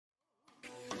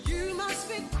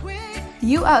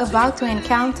You are about to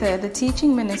encounter the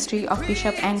teaching ministry of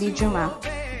Bishop Andy Juma.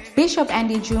 Bishop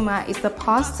Andy Juma is the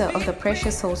pastor of the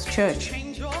Precious Souls Church,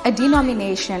 a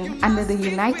denomination under the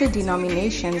United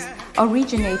Denominations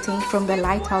originating from the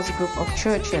Lighthouse Group of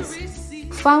Churches,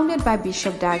 founded by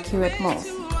Bishop Dag Hewitt-Moore.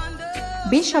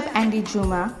 Bishop Andy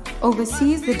Juma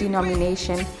oversees the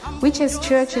denomination, which has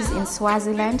churches in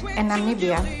Swaziland and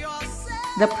Namibia.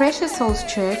 The Precious Souls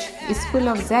Church is full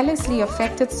of zealously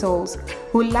affected souls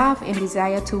who love and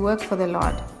desire to work for the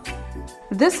Lord.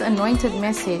 This anointed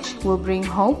message will bring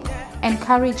hope,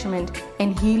 encouragement,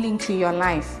 and healing to your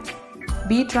life.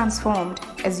 Be transformed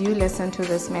as you listen to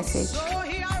this message.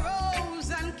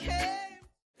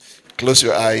 Close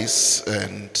your eyes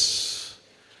and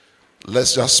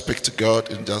let's just speak to God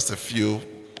in just a few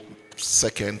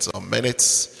seconds or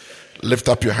minutes. Lift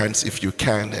up your hands if you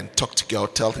can and talk to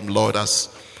God. Tell him, Lord, as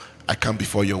I come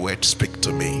before your word, speak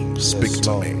to me, speak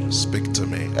to me, speak to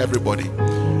me. Everybody,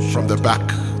 from the back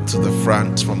to the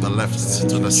front, from the left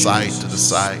to the side to the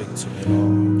side.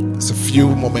 It's a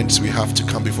few moments we have to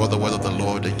come before the word of the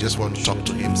Lord and just want to talk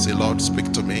to him. Say, Lord,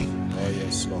 speak to me.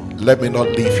 Let me not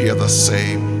leave here the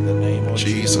same.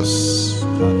 Jesus.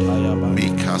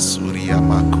 We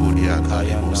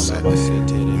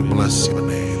bless your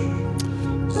name.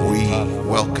 We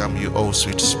welcome you, O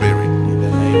sweet Spirit.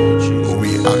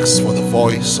 We ask for the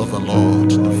voice of the Lord,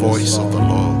 the voice of the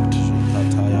Lord.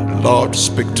 Lord,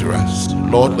 speak to us.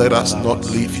 Lord, let us not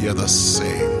leave here the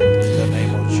same.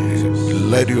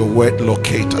 Let your word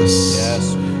locate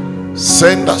us.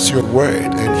 Send us your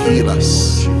word and heal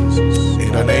us.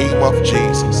 In the name of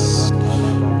Jesus,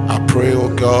 I pray, O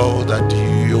God, that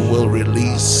you will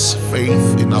release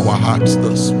faith in our hearts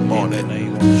this morning.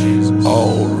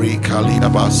 Oh,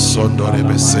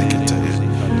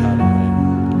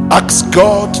 ask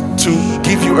God to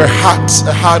give you a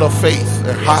heart of faith,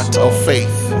 a heart of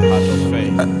faith,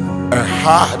 a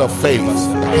heart of faith,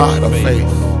 a heart of faith,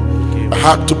 a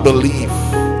heart to believe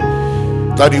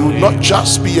that you will not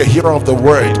just be a hearer of the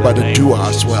word, but a doer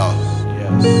as well.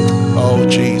 Oh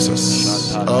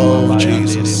Jesus, oh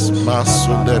Jesus,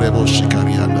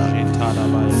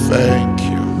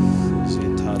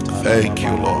 thank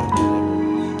you, Lord.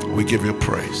 We give you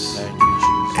praise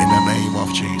in the name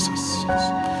of Jesus.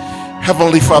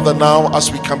 Heavenly Father, now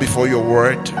as we come before your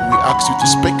word, we ask you to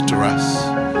speak to us.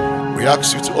 We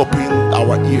ask you to open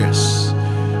our ears,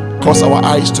 cause our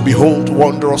eyes to behold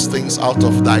wondrous things out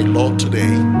of thy law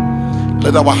today.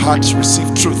 Let our hearts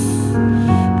receive truth,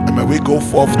 and may we go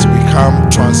forth to become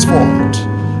transformed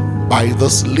by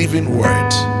this living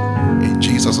word. In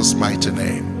Jesus' mighty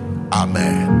name,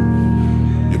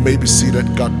 amen. You may be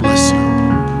seated. God bless you.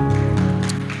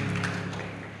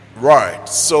 Right,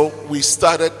 so we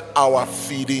started our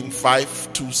Feeding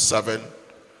 527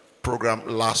 program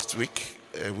last week.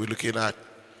 We're looking at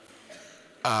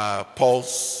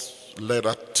Paul's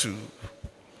letter to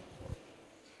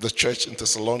the church in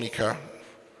Thessalonica.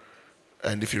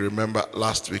 And if you remember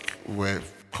last week, we were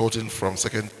quoting from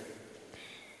 2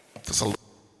 Thessalonians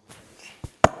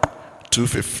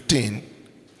 2:15.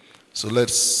 So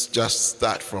let's just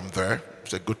start from there.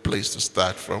 It's a good place to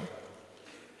start from.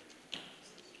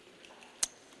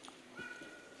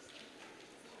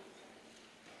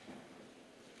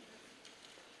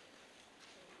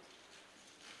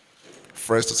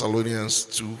 First Thessalonians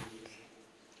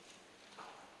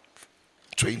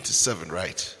 2:27,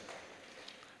 right?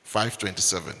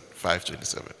 5:27,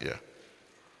 yeah.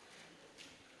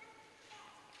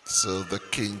 So the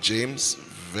King James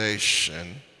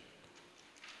Version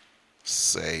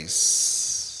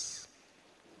says,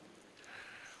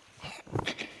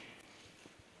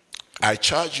 I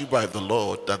charge you by the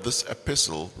Lord that this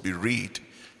epistle be read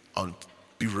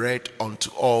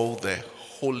unto all the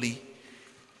holy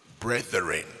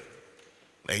brethren.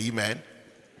 Amen.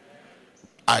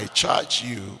 I charge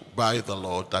you by the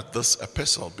Lord that this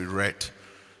epistle be read.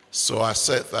 So I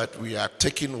said that we are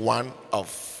taking one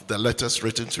of the letters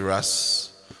written to us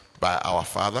by our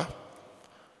Father,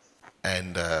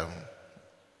 and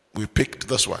we picked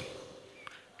this one.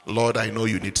 Lord, I know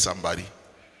you need somebody.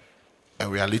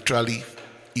 And we are literally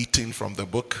eating from the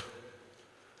book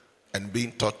and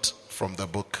being taught from the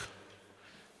book.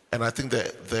 And I think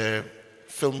that the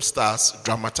film stars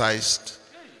dramatized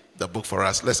the book for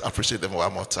us. Let's appreciate them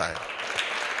one more time.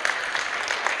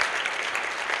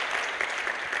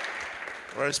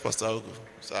 Where is Pastor Ogu?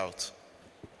 He's out.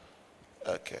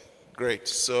 Okay, great.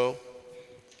 So,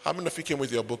 how many of you came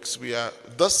with your books?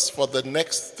 For the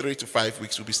next 3 to 5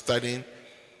 weeks, we'll be studying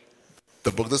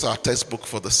the book. This is our textbook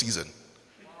for the season.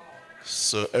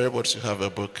 So, everybody should have a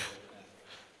book.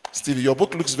 Stevie, your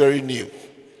book looks very new.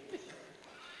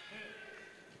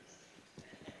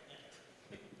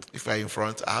 If you're in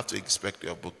front, I have to inspect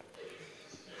your book.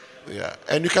 Yeah,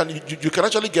 and you can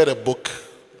actually get a book.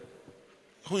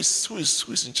 Who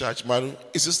is in charge? Manu,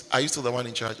 are you still the one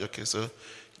in charge? Okay, so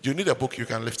you need a book, you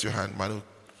can lift your hand. Manu,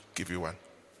 give you one.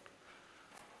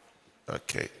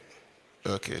 Okay,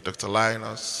 Dr.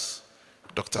 Linus,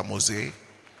 Dr. Mose.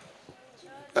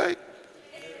 Hey,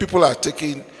 people are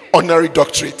taking honorary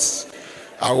doctorates,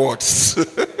 awards.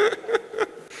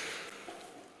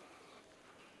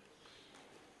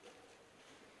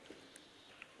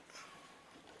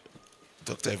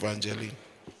 Dr. Evangeline.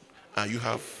 You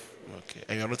have? Okay.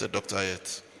 And you're not a doctor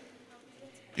yet.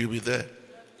 You'll be there.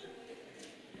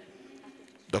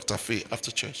 Dr. Faye,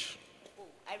 after church. Oh,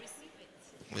 I receive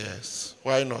it. Yes.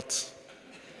 Why not?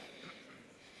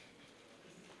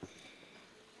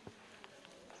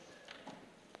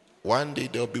 One day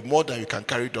there will be more than you can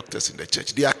carry doctors in the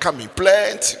church. They are coming,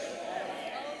 plenty.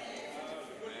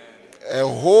 A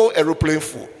whole aeroplane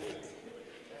full.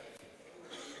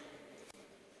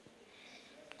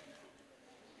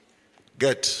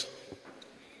 Good.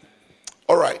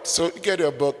 All right, so you get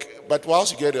your book, but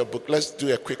whilst you get your book, let's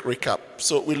do a quick recap.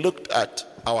 So we looked at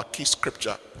our key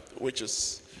scripture, which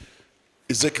is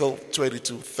Ezekiel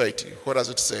 22:30. What does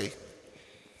it say?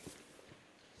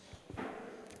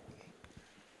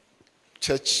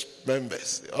 Church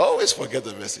members, always forget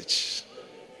the message.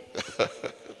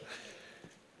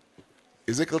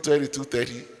 Ezekiel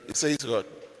 22:30, it says what?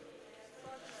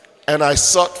 And I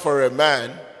sought for a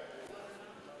man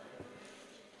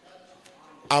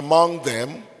among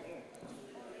them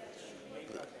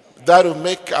that will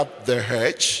make up the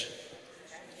hedge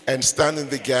and stand in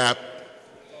the gap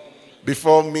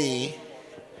before me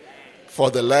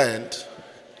for the land,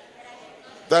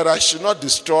 that I should not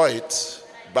destroy it,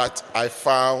 but I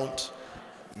found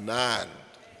none.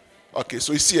 Okay,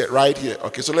 so you see it right here.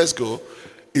 Okay, so let's go.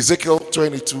 Ezekiel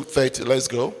 22:30, let's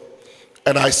go.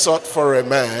 And I sought for a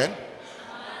man.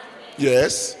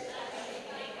 Yes.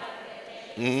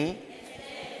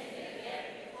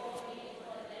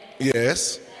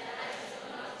 Yes.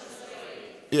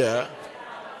 Yeah.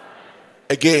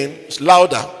 Again, it's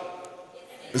louder.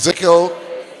 Ezekiel.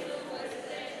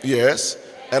 Yes.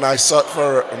 And I sought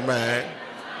for a man.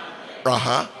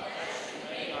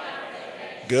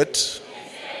 Good.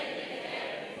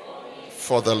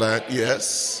 For the land.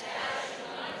 Yes.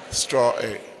 Straw.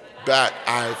 That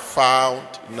I found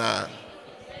none.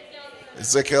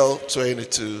 Ezekiel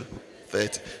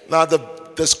 22:30. Now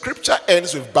the scripture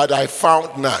ends with, but I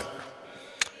found none.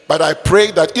 But I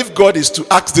pray that if God is to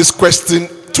ask this question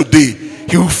today,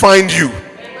 he will find you.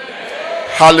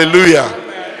 Hallelujah.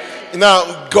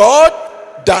 Now, God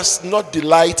does not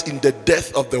delight in the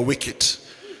death of the wicked,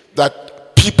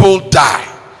 that people die.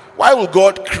 Why will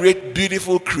God create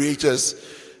beautiful creatures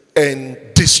and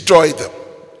destroy them?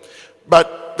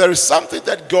 But there is something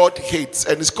that God hates,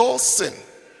 and it's called sin.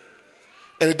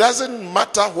 And it doesn't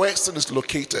matter where sin is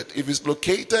located. If it's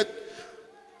located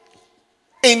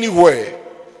anywhere,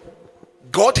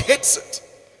 God hates it.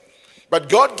 But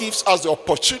God gives us the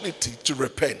opportunity to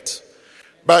repent.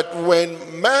 But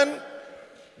when man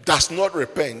does not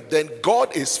repent, then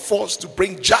God is forced to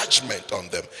bring judgment on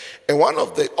them. And one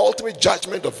of the ultimate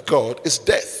judgment of God is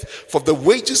death. For the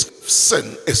wages of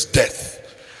sin is death.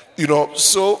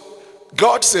 So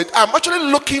God said, I'm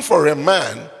actually looking for a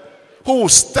man who will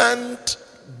stand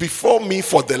before me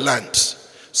for the land,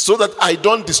 so that I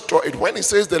don't destroy it. When he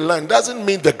says the land, doesn't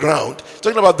mean the ground. He's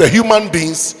talking about the human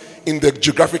beings in the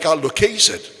geographical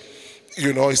location.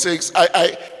 He says,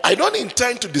 I don't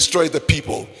intend to destroy the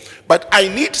people, but I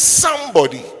need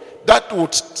somebody that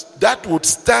would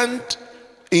stand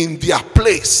in their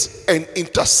place and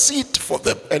intercede for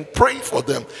them and pray for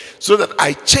them, so that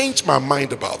I change my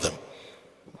mind about them.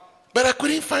 But I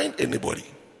couldn't find anybody.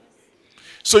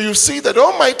 So you see that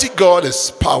Almighty God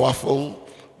is powerful,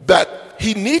 that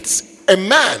he needs a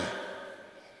man,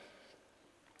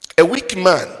 a weak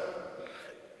man,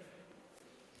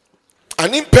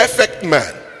 an imperfect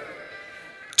man,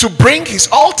 to bring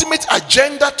his ultimate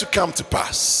agenda to come to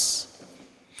pass.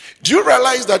 Do you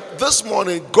realize that this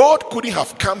morning God couldn't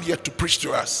have come here to preach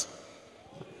to us?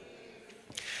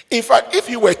 In fact, if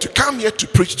he were to come here to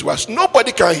preach to us,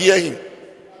 nobody can hear him.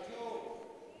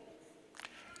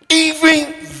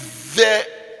 Even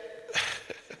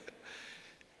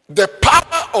the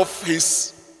power of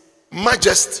his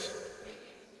majesty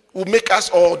will make us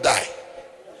all die.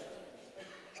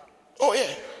 Oh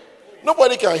yeah.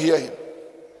 Nobody can hear him.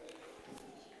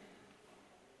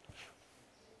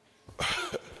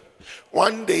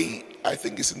 One day, I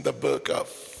think it's in the book of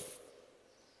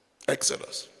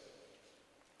Exodus,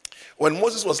 when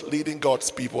Moses was leading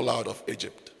God's people out of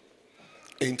Egypt,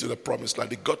 into the promised land.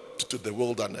 They got to the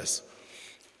wilderness.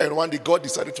 And one day God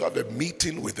decided to have a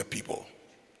meeting with the people.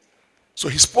 So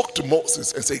he spoke to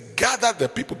Moses and said, gather the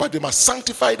people, but they must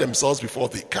sanctify themselves before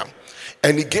they come.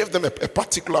 And he gave them a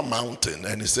particular mountain.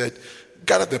 And he said,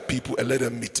 gather the people and let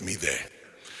them meet me there.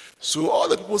 So all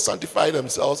the people sanctified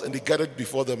themselves and they gathered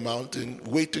before the mountain,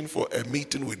 waiting for a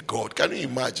meeting with God. Can you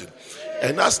imagine?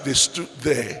 And as they stood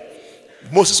there,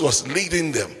 Moses was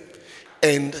leading them.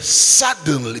 And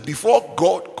suddenly, before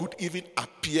God could even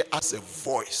appear as a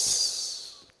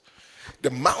voice, the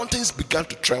mountains began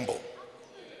to tremble.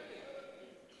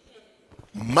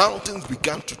 Mountains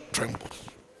began to tremble.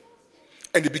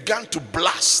 And they began to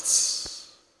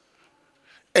blast.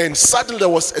 And suddenly there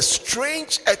was a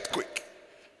strange earthquake.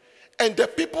 And the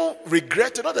people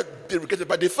regretted, not that they regretted,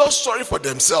 but they felt sorry for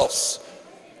themselves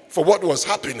for what was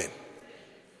happening.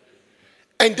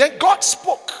 And then God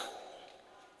spoke.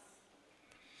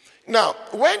 Now,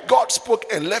 when God spoke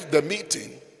and left the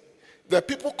meeting, the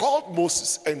people called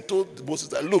Moses and told Moses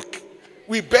that, look,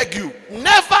 we beg you,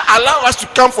 never allow us to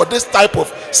come for this type of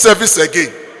service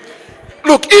again.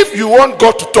 Look, if you want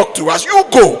God to talk to us, you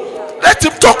go. Let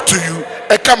him talk to you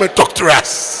and come and talk to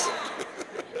us.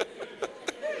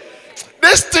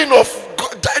 This thing of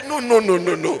God,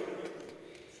 no.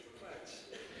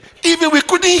 Even we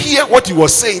couldn't hear what he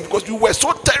was saying because we were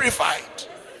so terrified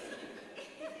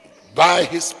by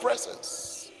his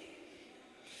presence.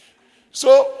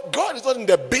 So God is not in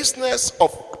the business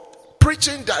of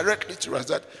preaching directly to us,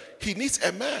 that he needs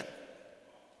a man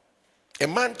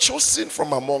chosen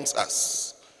from amongst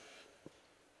us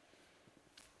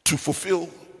to fulfill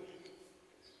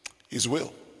his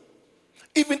will.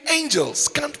 Even angels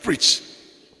can't preach.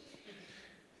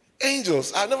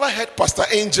 Angels, I never heard Pastor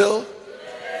Angel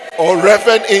or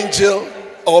Reverend Angel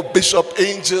or Bishop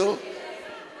Angel.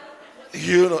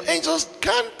 You know, angels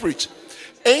can't preach.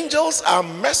 Angels are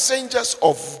messengers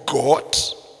of God,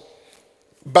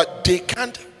 but they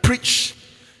can't preach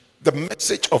the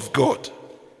message of God.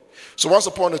 So once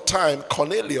upon a time,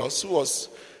 Cornelius, who was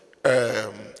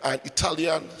an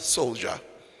Italian soldier,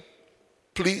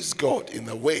 pleased God in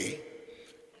a way,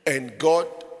 and God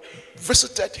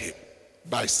visited him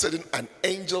by sending an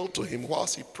angel to him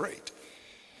whilst he prayed.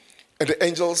 And the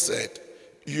angel said,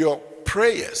 your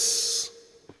prayers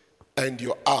and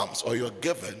your alms or your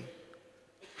giving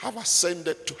have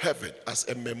ascended to heaven as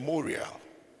a memorial.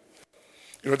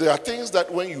 You know, there are things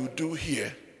that when you do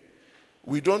here,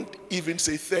 we don't even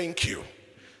say thank you.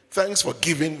 Thanks for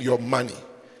giving your money.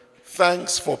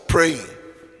 Thanks for praying.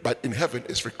 But in heaven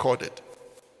it's recorded.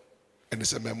 And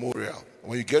it's a memorial.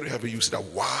 When you get to heaven, you say that,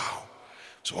 wow.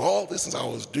 So all these things I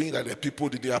was doing that the people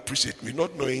didn't appreciate me,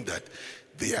 not knowing that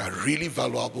they are really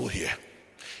valuable here.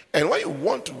 And when you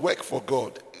want to work for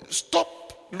God,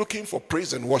 stop looking for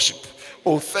praise and worship.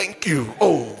 Oh, thank you.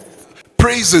 Oh,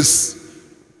 praises.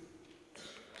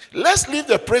 Let's leave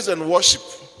the praise and worship,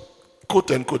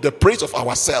 quote unquote, the praise of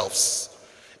ourselves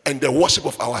and the worship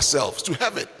of ourselves to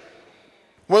heaven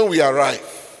when we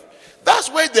arrive. That's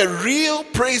where the real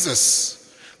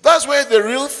praises, that's where the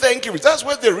real thank you is, that's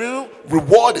where the real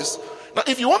reward is. Now,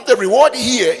 if you want the reward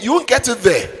here, you won't get it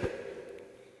there.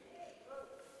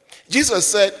 Jesus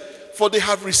said, for they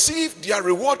have received their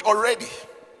reward already.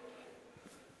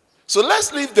 So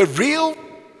let's leave the real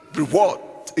reward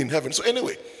in heaven. So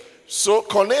anyway, so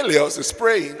Cornelius is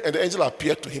praying and the angel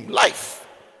appeared to him live.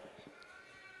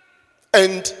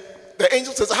 And the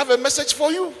angel says, I have a message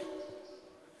for you.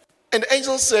 And the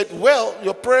angel said, well,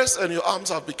 your prayers and your alms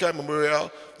have become a memorial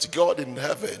to God in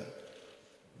heaven.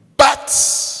 But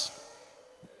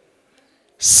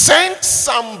send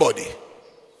somebody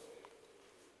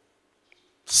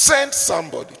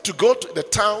to go to the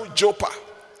town Joppa.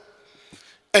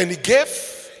 And he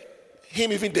gave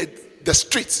him even the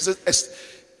streets. He said,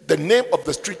 the name of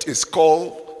the street is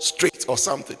called Street or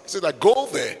something. He said, go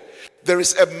there. There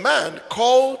is a man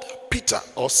called Peter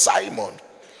or Simon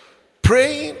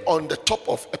praying on the top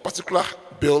of a particular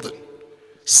building.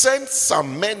 Send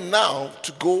some men now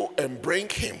to go and bring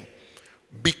him,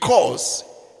 because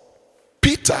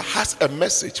Peter has a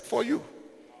message for you.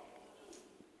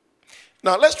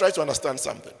 Now let's try to understand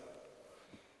something.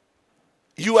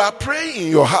 You are praying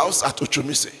in your house at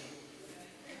Ochomise.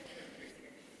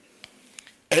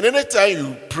 And anytime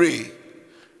you pray,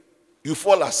 you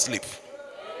fall asleep.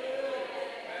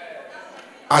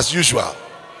 As usual.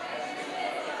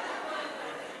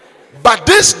 But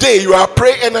this day you are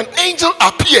praying and an angel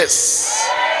appears.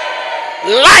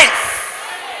 Live.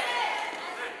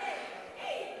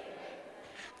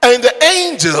 And the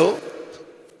angel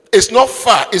is not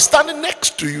far. It's standing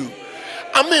next to you.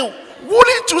 I mean,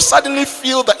 wouldn't you suddenly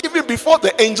feel that even before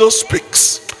the angel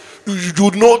speaks,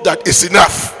 you know that it's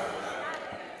enough.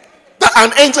 That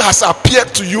an angel has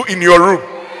appeared to you in your room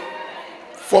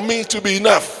for me to be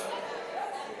enough.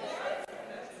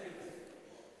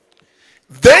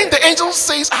 Then the angel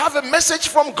says, I have a message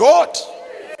from God.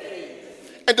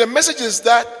 And the message is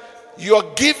that your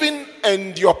giving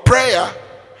and your prayer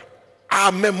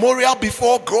are memorial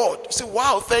before God. You say,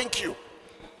 wow, thank you.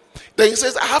 Then he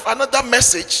says, I have another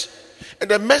message. And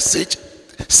the message,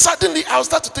 suddenly I'll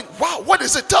start to think, wow, what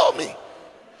does it tell me?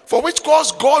 For which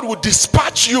cause God would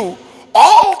dispatch you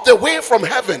all the way from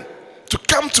heaven to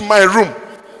come to my room.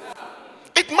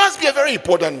 It must be a very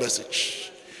important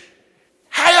message.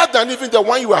 Higher than even the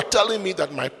one you are telling me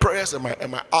that my prayers and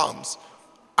my alms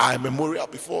are a memorial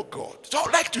before God. So I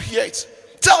would like to hear it.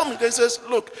 Tell me. Then he says,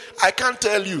 look, I can't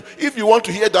tell you. If you want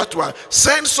to hear that one,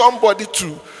 send somebody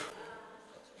to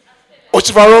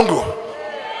Ochivarongo.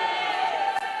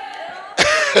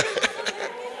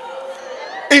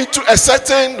 Into a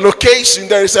certain location.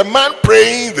 There is a man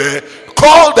praying there.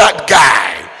 Call that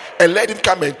guy and let him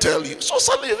come and tell you. So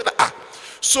suddenly you're like,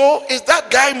 so is that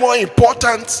guy more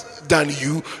important than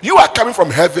you? You are coming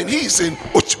from heaven. He is in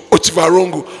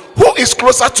Ochivarongo. Who is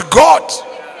closer to God?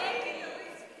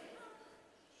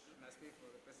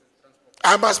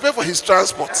 I must pay for his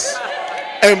transport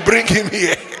and bring him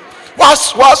here.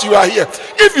 Whilst you are here,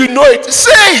 if you know it,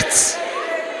 say it.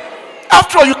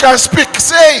 After all, you can speak.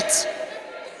 Say it.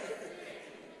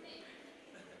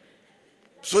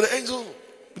 So the angel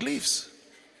believes.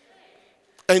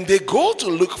 And they go to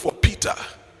look for Peter.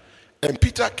 And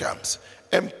Peter comes.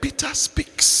 And Peter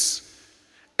speaks.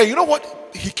 And you know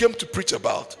what he came to preach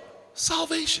about?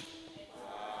 Salvation.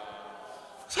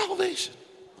 Salvation.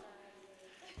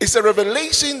 It's a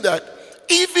revelation that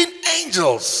even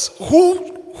angels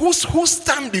who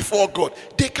stand before God,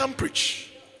 they can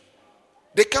preach.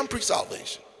 They can preach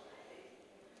salvation.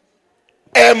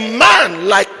 A man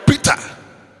like Peter,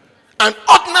 an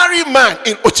ordinary man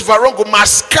in Ochivarongo,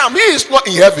 must come. He is not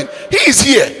in heaven. He is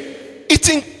here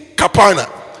eating kapana.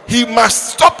 He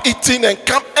must stop eating and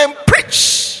come and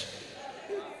preach.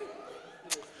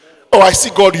 Oh, I see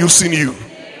God using you.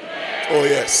 Oh,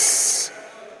 yes.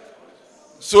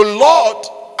 So, Lord,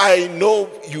 I know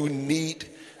you need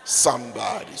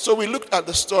somebody. So we looked at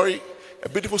the story, a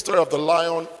beautiful story of the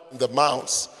lion and the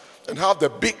mouse, and how the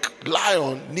big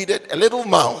lion needed a little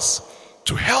mouse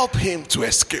to help him to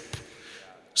escape.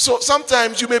 So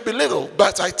sometimes you may be little,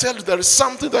 but I tell you there is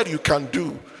something that you can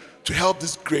do to help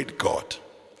this great God.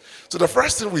 So the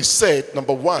first thing we said,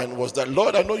 number one, was that,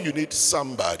 Lord, I know you need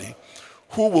somebody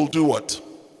who will do what?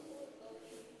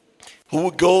 Who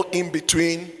will go in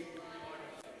between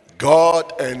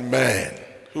God and man.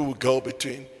 Who will go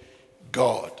between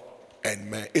God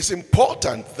and man. It's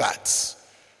important that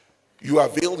you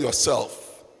avail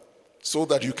yourself so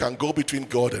that you can go between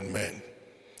God and man.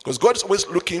 Because God is always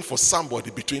looking for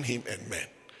somebody between him and man.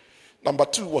 Number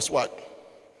two was what?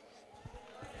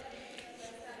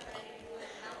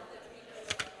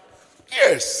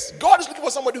 Yes, God is looking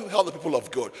for somebody who help the people of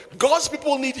God. God's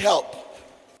people need help.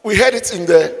 We heard it in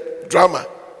the drama.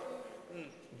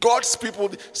 God's people,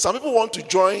 some people want to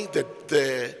join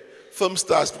the film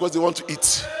stars because they want to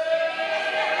eat.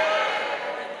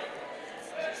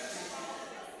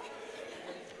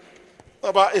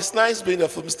 No, but it's nice being a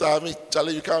film star. I mean,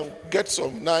 Charlie, you can get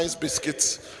some nice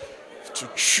biscuits to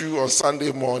chew on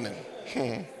Sunday morning.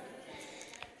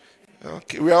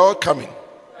 Okay, we are all coming.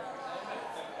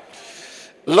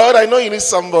 Lord, I know you need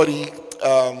somebody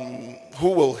who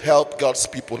will help God's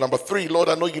people. Number three, Lord,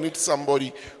 I know you need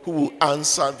somebody who will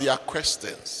answer their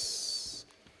questions.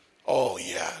 Oh,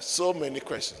 yeah, so many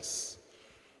questions.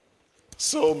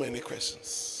 So many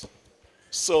questions.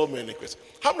 So many questions.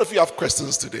 How many of you have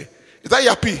questions today? Is that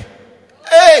Yapi?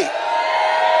 Hey!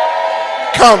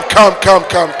 Come.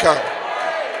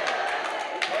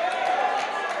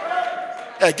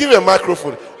 Hey, give me a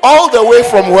microphone. All the way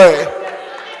from where?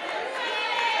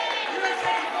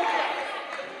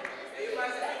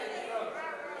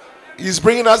 He's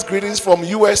bringing us greetings from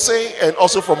USA and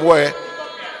also from where?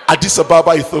 Addis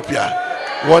Ababa, Ethiopia.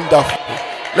 Wonderful.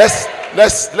 Let's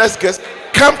guess.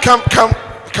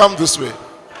 Come this way.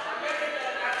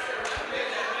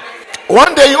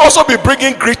 One day you also be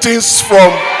bringing greetings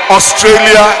from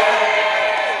Australia.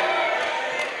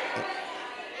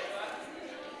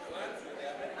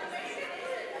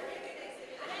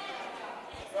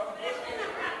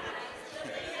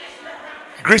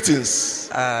 Greetings.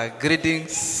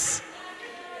 Greetings.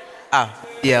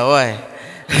 Yeah, why?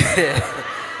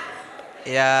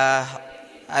 Yeah,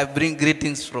 I bring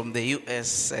greetings from the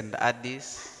US and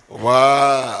Addis.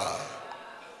 Wow.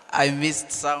 I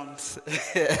missed sounds.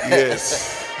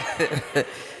 Yes.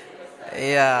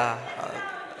 Yeah.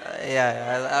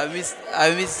 I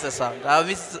miss the sound. I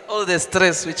miss all the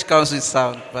stress which comes with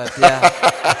sound. But yeah,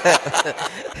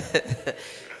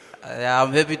 yeah,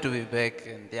 I'm happy to be back,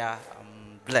 and yeah,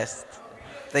 I'm blessed.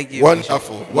 Thank you, Bishop.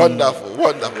 Wonderful, wonderful,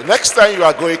 wonderful. Next time you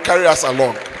are going, carry us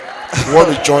along. We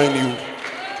want to join you.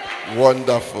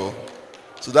 Wonderful.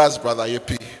 So that's Brother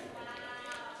Yepi.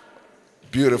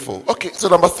 Beautiful. Okay, so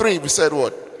number 3, we said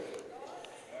what?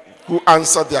 Who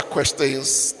answered their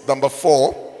questions. Number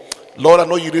 4, Lord, I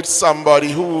know you need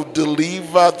somebody who will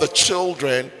deliver the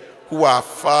children who are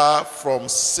far from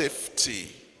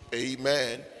safety.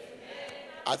 Amen.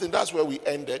 I think that's where we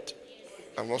ended.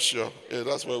 I'm not sure. Yeah,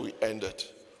 that's where we ended.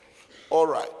 All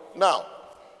right. Now,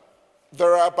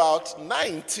 there are about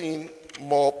 19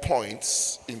 more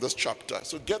points in this chapter.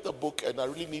 So get the book, and I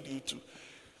really need you to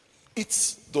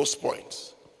eat those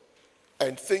points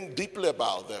and think deeply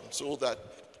about them so that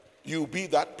you be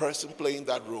that person playing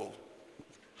that role.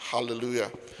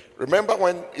 Hallelujah. Remember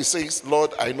when it says,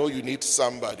 Lord, I know you need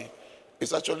somebody.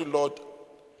 It's actually, Lord,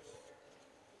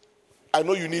 I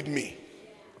know you need me.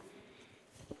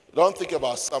 Don't think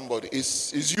about somebody.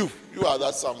 It's you. You are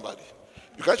that somebody.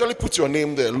 You can actually put your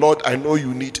name there. Lord, I know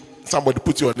you need somebody.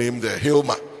 Put your name there.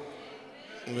 Hilma.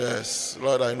 Yes.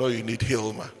 Lord, I know you need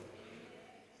Hilma.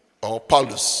 Or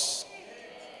Paulus.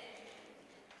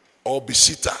 Or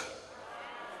Bishita.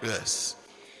 Yes.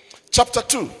 Chapter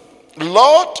 2.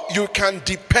 Lord, you can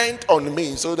depend on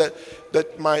me. So that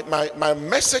my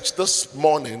message this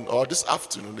morning or this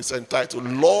afternoon is entitled,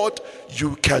 Lord,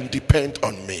 you can depend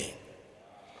on me.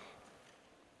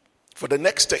 For the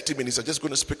next 30 minutes, I'm just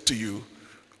going to speak to you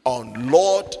on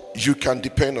Lord, you can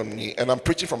depend on me. And I'm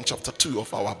preaching from chapter 2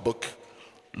 of our book,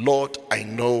 Lord, I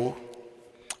know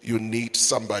you need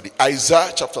somebody.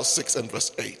 Isaiah chapter 6 and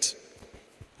verse 8.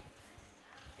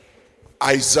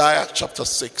 Isaiah chapter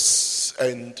 6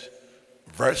 and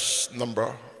verse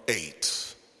number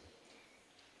 8.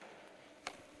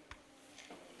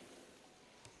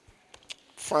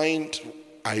 Find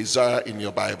Isaiah in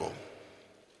your Bible.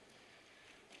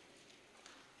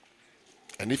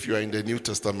 And if you are in the New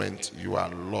Testament, you are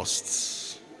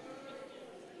lost.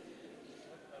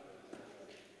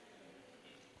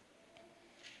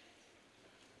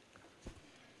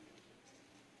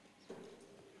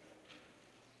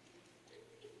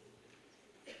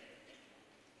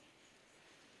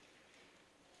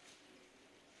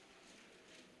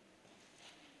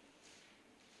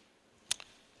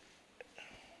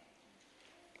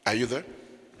 Are you there?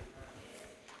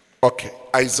 Okay.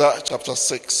 Isaiah chapter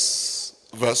 6,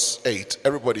 verse 8.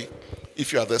 Everybody,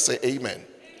 if you are there, say amen.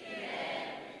 Amen.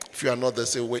 If you are not there,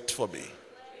 say wait for me.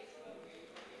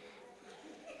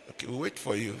 Okay, we'll wait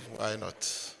for you. Why not?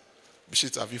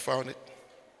 Bishit, have you found it?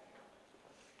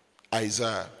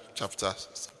 Isaiah chapter,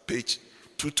 page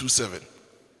 227.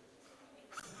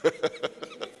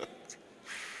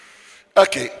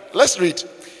 Okay, let's read.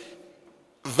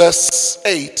 Verse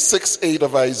 8, 6-8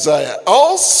 of Isaiah.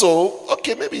 Also,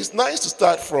 okay, maybe it's nice to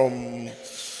start from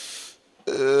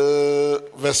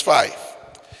verse 5.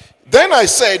 Then I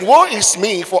said, woe is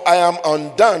me, for I am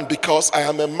undone, because I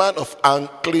am a man of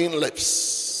unclean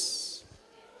lips.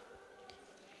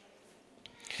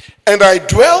 And I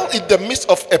dwell in the midst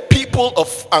of a people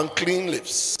of unclean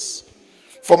lips.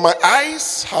 For my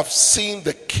eyes have seen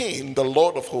the King, the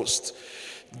Lord of hosts.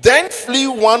 Then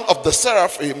flew one of the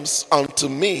seraphims unto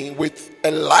me with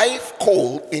a live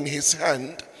coal in his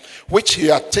hand, which he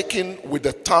had taken with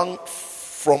the tongue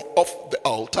from off the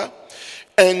altar.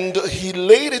 And he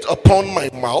laid it upon my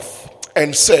mouth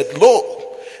and said,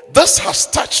 lo, this has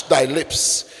touched thy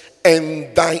lips,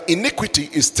 and thy iniquity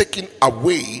is taken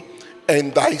away,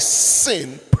 and thy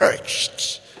sin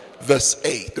purged. Verse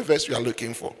 8, the verse we are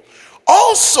looking for.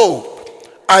 Also,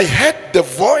 I heard the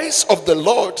voice of the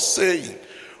Lord saying,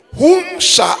 whom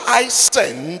shall I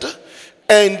send,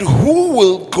 and who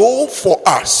will go for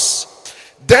us?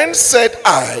 Then said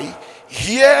I,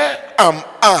 here am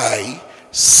I,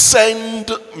 send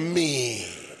me.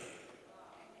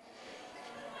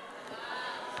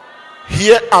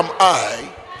 Here am I,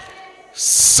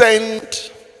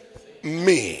 send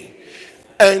me.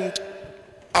 And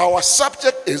our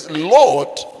subject is,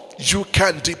 Lord, you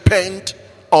can depend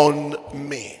on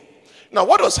me. Now,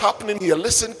 what was happening here?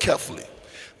 Listen carefully.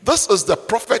 This is the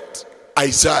prophet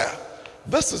Isaiah.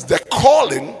 This is the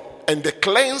calling and the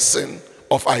cleansing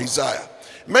of Isaiah.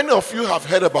 Many of you have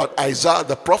heard about Isaiah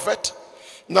the prophet.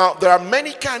 Now, there are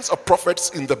many kinds of prophets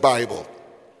in the Bible.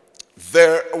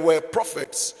 There were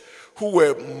prophets who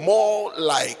were more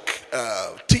like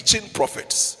teaching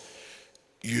prophets.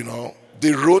 You know,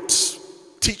 they wrote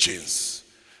teachings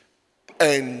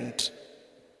and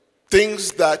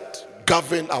things that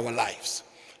govern our lives.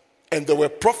 And there were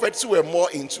prophets who were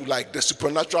more into like the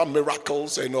supernatural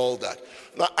miracles and all that.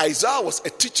 Now, Isaiah was a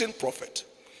teaching prophet.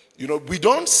 You know, we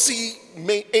don't see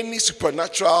any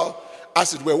supernatural,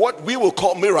 as it were, what we will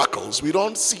call miracles. We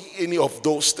don't see any of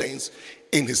those things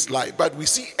in his life. But we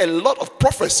see a lot of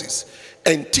prophecies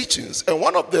and teachings. And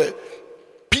one of the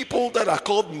people that are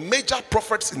called major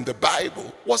prophets in the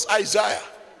Bible was Isaiah.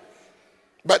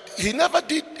 But he never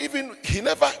did even,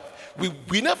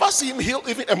 we never see him heal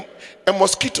even a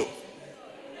mosquito.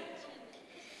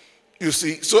 You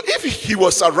see, so if he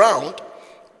was around,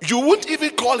 you wouldn't even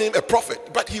call him a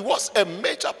prophet, but he was a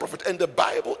major prophet. And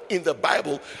in the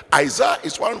Bible, Isaiah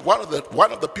is one of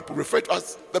the people referred to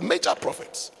as the major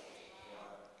prophets.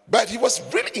 But he was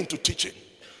really into teaching.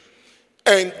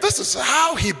 And this is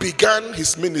how he began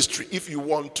his ministry, if you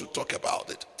want to talk about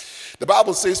it. The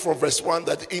Bible says from verse 1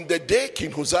 that in the day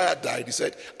King Hosea died, he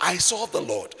said, I saw the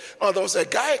Lord. Now, there was a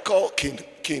guy called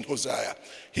King Hosea.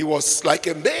 He was like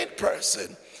a main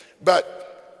person. But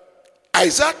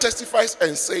Isaiah testifies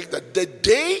and says that the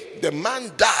day the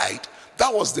man died,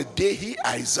 that was the day he,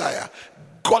 Isaiah,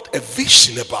 got a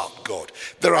vision about God.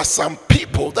 There are some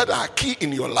people that are key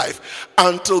in your life.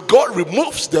 Until God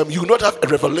removes them, you will not have a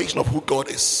revelation of who God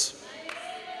is.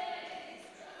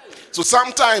 So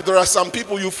sometimes there are some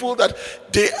people you feel that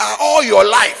they are all your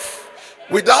life.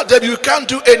 Without them, you can't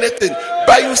do anything.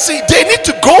 But you see, they need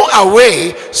to go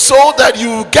away so that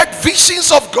you get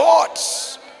visions of God.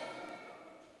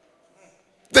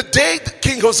 The day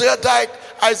King Hosea died,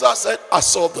 Isaiah said, I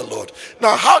saw the Lord.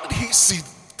 Now, how did he see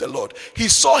the Lord? He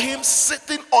saw him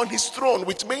sitting on his throne,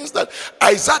 which means that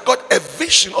Isaiah got a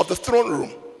vision of the throne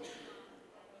room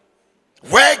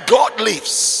where God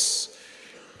lives,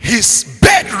 his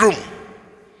bedroom.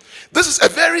 This is a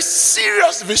very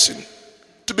serious vision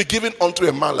to be given unto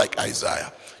a man like Isaiah.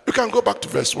 You can go back to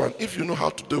verse 1. If you know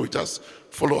how to do it, just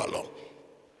follow along.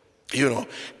 You know,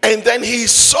 and then he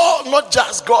saw not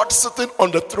just God sitting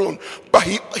on the throne, but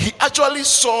he actually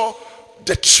saw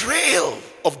the trail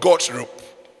of God's robe.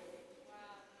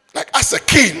 Like as a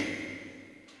king,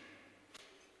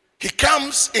 he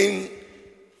comes in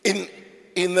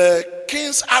a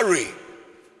king's array.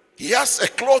 He has a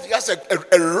cloth, he has a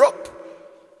robe,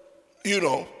 you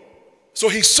know. So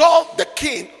he saw the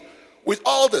king with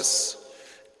all this.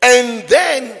 And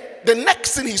then the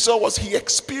next thing he saw was he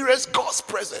experienced God's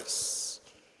presence.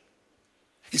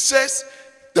 He says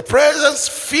the presence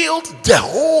filled the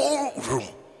whole room.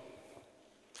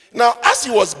 Now, as he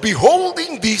was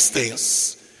beholding these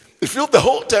things, it filled the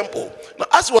whole temple. Now,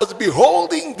 as he was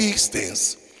beholding these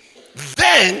things,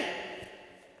 then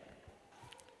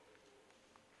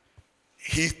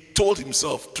he told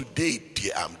himself, today,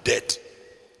 dear, I'm dead.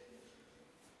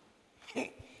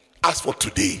 As for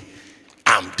today,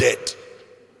 I'm dead.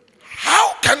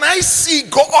 How can I see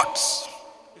God?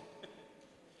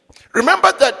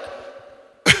 Remember that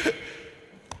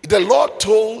the Lord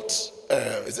told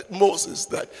Moses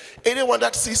that anyone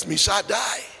that sees me shall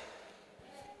die.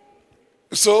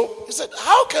 So he said,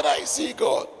 how can I see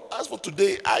God? As for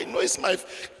today, I know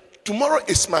tomorrow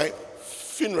is my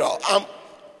funeral.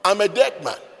 I'm a dead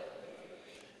man.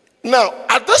 Now,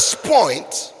 at this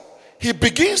point, he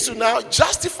begins to now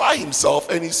justify himself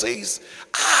and he says,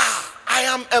 I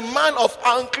am a man of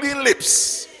unclean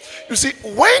lips. You see,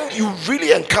 when you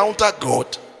really encounter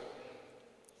God,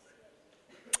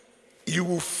 you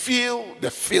will feel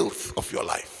the filth of your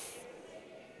life.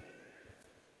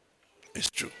 It's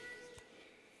true.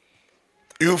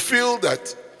 You feel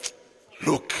that,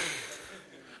 look,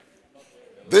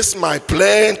 this my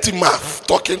plenty mouth,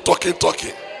 talking.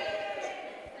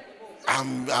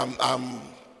 I'm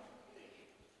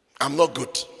not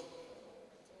good.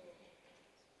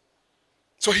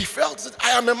 So he felt that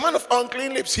I am a man of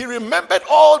unclean lips. He remembered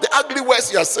all the ugly words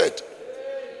he had said.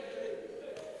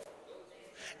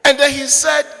 And then he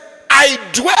said, I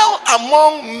dwell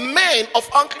among men of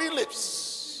unclean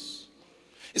lips.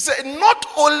 He said, not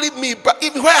only me, but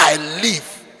even where I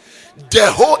live,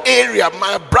 the whole area,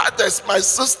 my brothers, my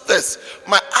sisters,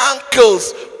 my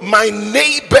uncles, my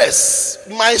neighbors,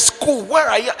 my school, where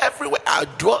I am, everywhere I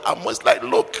dwell, I'm almost like,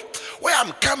 look, where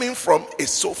I'm coming from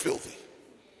is so filthy.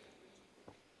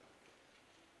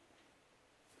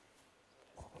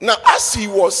 Now, as he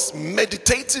was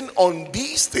meditating on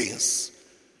these things,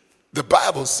 the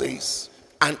Bible says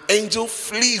an angel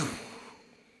flew.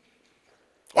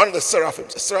 One of the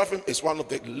seraphims. A seraphim is one of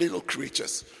the little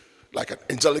creatures, like an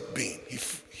angelic being.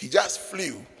 He just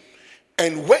flew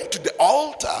and went to the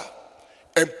altar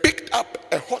and picked up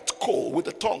a hot coal with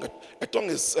a tongue. A tongue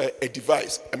is a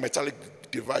device, a metallic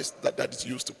device that is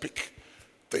used to pick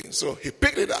things. So he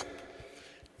picked it up.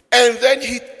 And then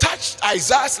he touched touched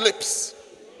Isaiah's lips.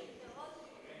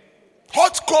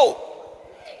 Hot coal.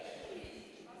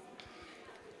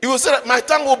 He will say that my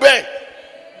tongue will burn.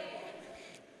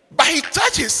 But he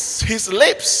touched his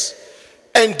lips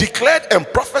and declared and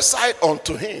prophesied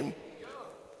unto him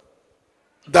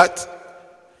that,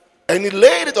 and he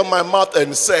laid it on my mouth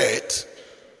and said,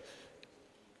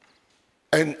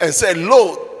 and said,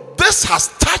 Lo, this has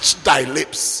touched thy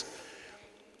lips,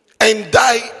 and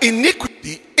thy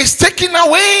iniquity is taken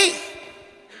away,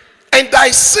 and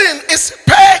thy sin is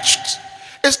purged.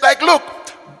 It's like, look,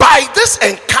 by this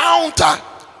encounter,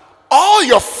 all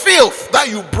your filth that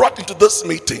you brought into this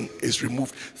meeting is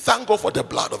removed. Thank God for the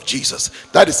blood of Jesus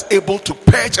that is able to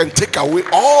purge and take away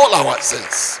all our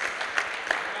sins.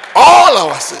 All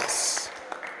our sins.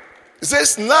 It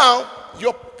says now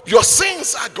your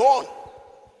sins are gone.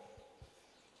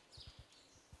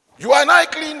 You are now a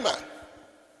clean man.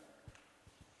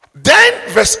 Then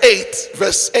verse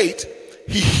 8,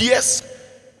 he hears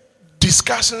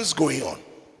discussions going on.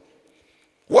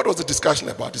 What was the discussion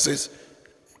about? He says,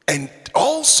 and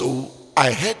also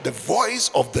I heard the voice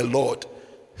of the Lord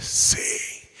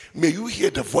say. May you hear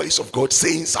the voice of God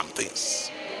saying some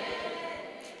things.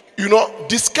 You know,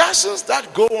 discussions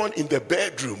that go on in the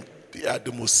bedroom, they are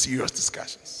the most serious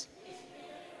discussions.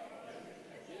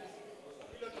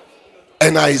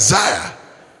 And Isaiah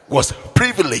was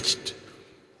privileged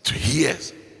to hear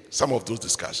some of those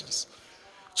discussions.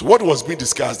 So what was being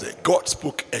discussed there? God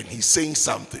spoke and he's saying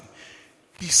something.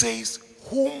 He says,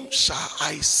 whom shall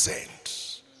I send?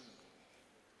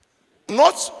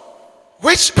 Not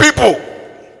which people.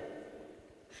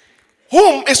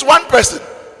 Whom is one person.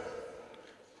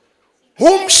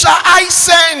 Whom shall I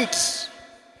send?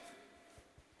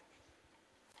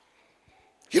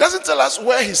 He doesn't tell us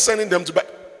where he's sending them to,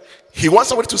 but he wants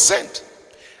somebody to send.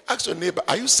 Ask your neighbor,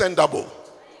 are you sendable?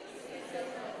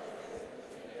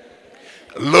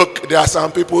 Look, there are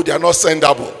some people, they are not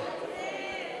sendable.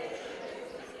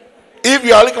 If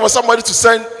you are looking for somebody to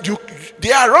send,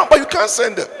 they are around, but you can't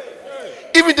send them.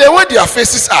 Even the way their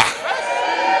faces are.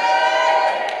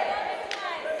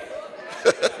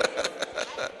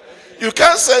 You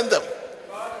can't send them.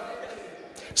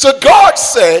 So God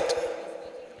said,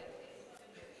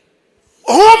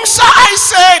 whom shall I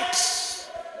send?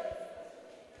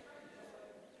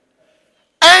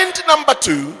 And number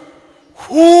 2,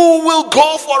 who will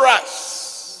go for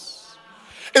us?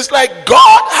 It's like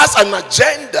God has an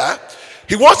agenda.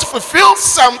 He wants to fulfill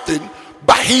something,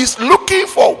 but he's looking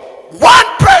for one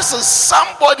person,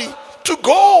 somebody to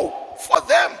go for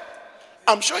them.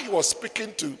 I'm sure he was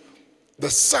speaking to the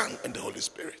Son and the Holy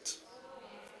Spirit.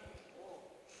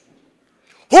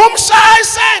 Whom shall I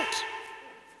send?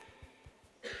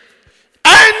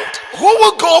 And who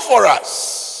will go for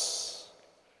us?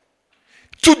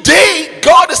 Today,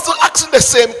 God is still asking the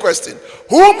same question.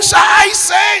 Whom shall I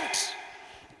send?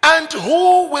 And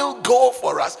who will go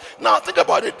for us? Now think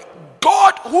about it.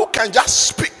 God who can just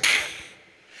speak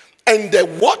and the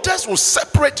waters will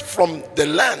separate from the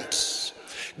land.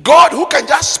 God who can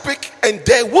just speak and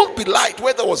there will be light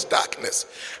where there was darkness.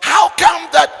 How come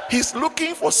that he's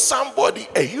looking for somebody,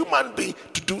 a human being,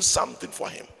 to do something for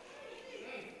him?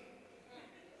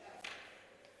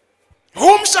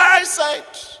 Whom shall I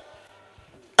send?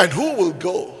 And who will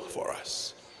go for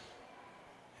us?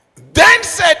 Then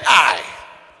said I,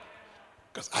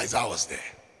 because Isaiah was there.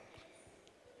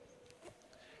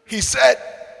 He said,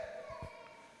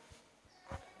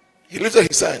 he lifted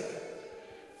his hand.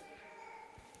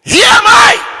 Here am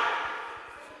I.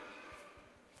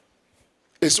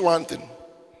 It's one thing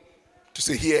to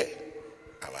say, here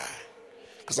am I.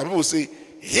 Because some people say,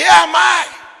 here am I.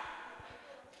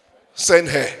 Send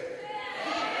her.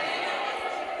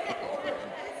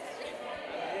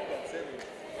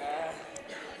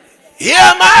 Here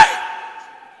am I.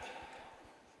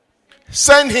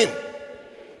 Send him.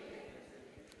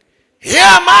 Here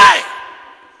am I.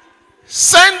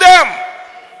 Send them.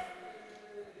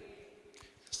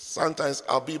 Sometimes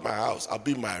I'll be in my house, I'll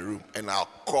be in my room, and I'll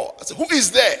call. I say, who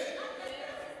is there?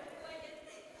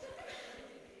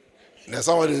 And then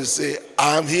somebody will say,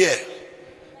 I'm here.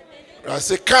 And I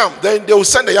say, come. Then they will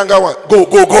send the younger one. Go,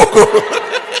 go, go, go.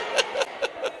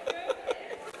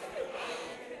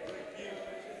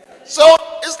 So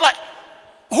it's like,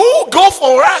 who go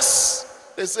for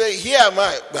us? They say, here am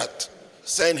I, but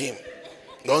send him.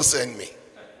 Don't send me.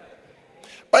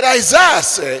 But Isaiah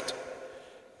said,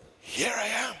 here I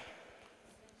am.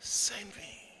 Send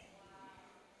me.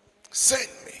 Send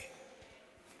me.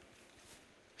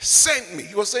 Send me.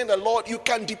 He was saying, the Lord, you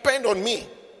can depend on me.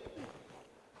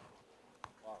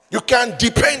 You can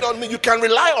depend on me. You can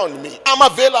rely on me. I'm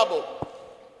available.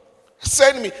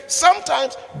 Send me.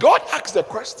 Sometimes God asks the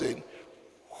question,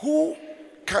 who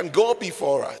can go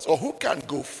before us or who can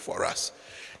go for us?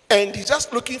 And he's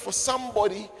just looking for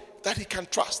somebody that he can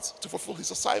trust to fulfill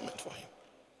his assignment for him.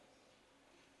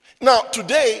 Now,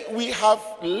 today we have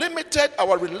limited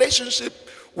our relationship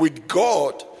with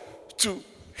God to,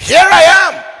 here I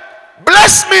am,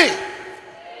 bless me.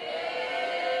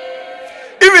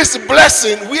 If it's a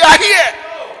blessing, we are here.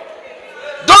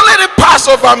 Don't let it pass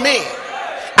over me.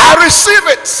 I receive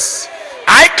it.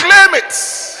 I claim it.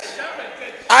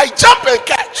 I jump and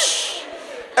catch.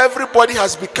 Everybody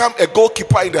has become a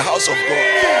goalkeeper in the house of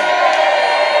God.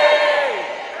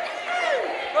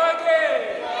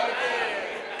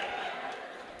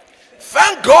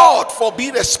 Thank God for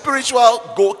being a spiritual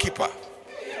goalkeeper.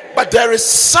 But there is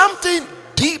something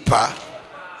deeper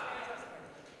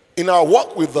in our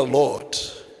walk with the Lord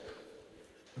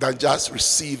than just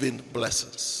receiving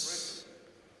blessings.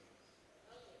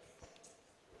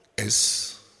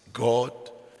 Is God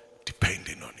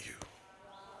depending on you?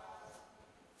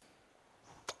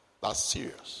 That's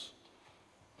serious.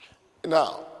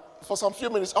 Now, for some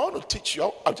few minutes, I want to teach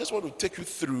you. I just want to take you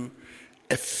through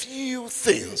a few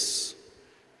things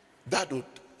that would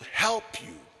help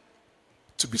you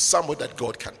to be someone that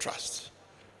God can trust,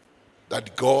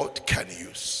 that God can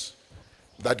use,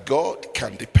 that God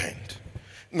can depend.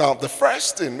 Now, the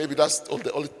first thing, maybe that's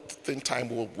the only thing time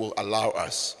will allow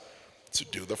us to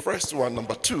do. The first one,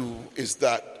 number 2, is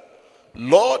that,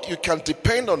 Lord, you can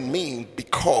depend on me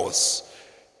because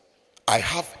I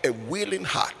have a willing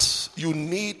heart. You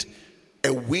need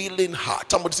a willing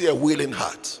heart. Somebody say a willing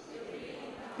heart.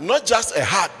 Not just a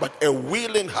heart, but a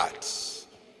willing heart.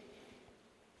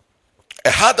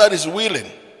 A heart that is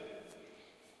willing.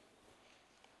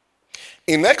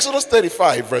 In Exodus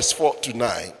 35, verse 4 to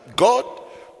 9, God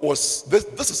was,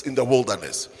 this is in the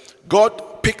wilderness.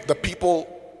 God picked the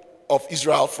people of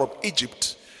Israel from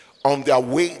Egypt on their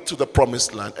way to the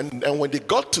promised land. And when they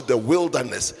got to the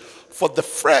wilderness, for the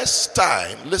first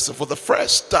time, listen, for the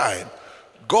first time,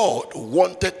 God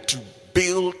wanted to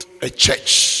build a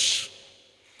church.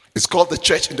 It's called the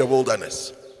church in the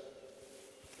wilderness.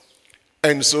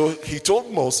 And so he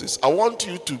told Moses, I want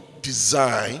you to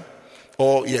design,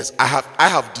 I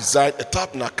have designed a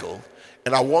tabernacle,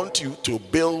 and I want you to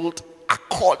build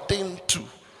according to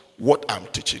what I'm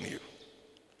teaching you.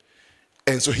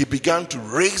 And so he began to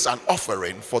raise an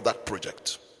offering for that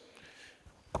project.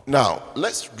 Now,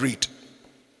 let's read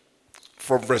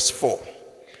from verse 4.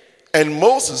 And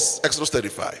Moses, Exodus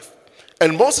 35,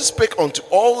 and Moses spake unto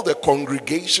all the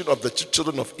congregation of the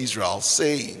children of Israel,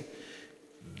 saying,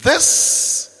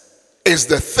 this is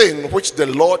the thing which the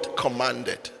Lord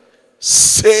commanded,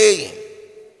 saying,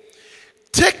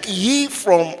 take ye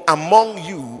from among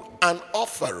you an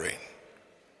offering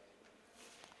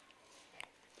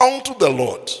unto the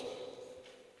Lord.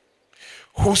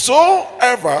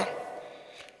 Whosoever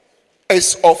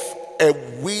is of a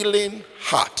willing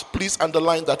heart. Please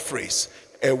underline that phrase.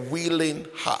 A willing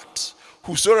heart.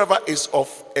 Whosoever is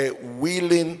of a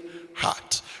willing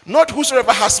heart. Not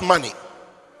whosoever has money.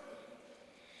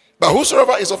 But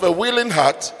whosoever is of a willing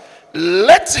heart,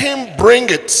 let him bring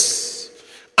it.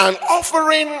 An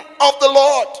offering of the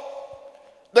Lord.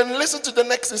 Then listen to the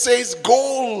next. It says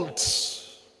gold,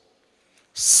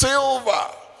 silver,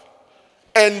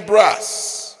 and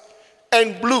brass,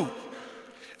 and blue,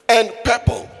 and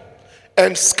purple,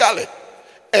 and scarlet,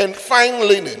 and fine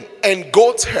linen, and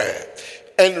goat's hair,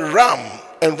 and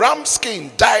ram skin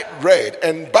dyed red,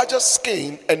 and badger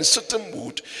skin, and shittim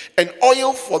wood, and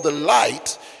oil for the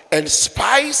light, and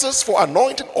spices for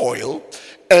anointing oil,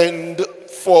 and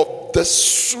for the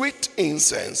sweet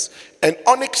incense, and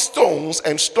onyx stones,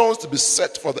 and stones to be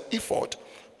set for the ephod,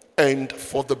 and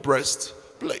for the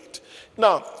breastplate.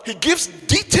 Now, he gives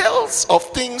details of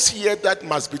things here that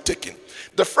must be taken.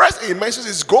 The first he mentions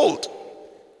is gold,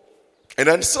 and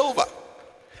then silver,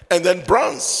 and then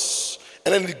bronze,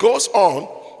 and then it goes on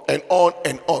and on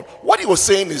and on. What he was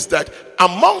saying is that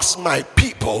amongst my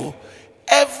people,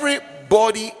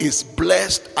 everybody is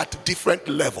blessed at different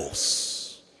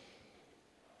levels.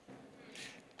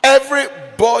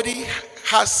 Everybody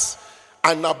has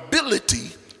an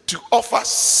ability to offer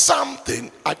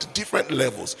something at different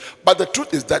levels. But the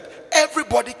truth is that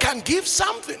everybody can give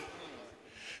something.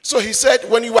 So he said,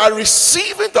 when you are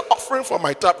receiving the offering for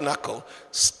my tabernacle,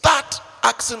 start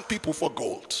asking people for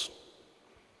gold.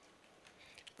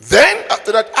 Then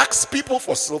after that, ask people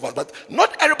for silver. But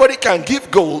not everybody can give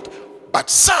gold, but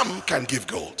some can give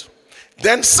gold.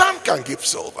 Then some can give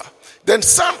silver. Then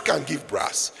some can give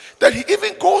brass. Then he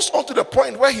even goes on to the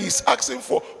point where he's asking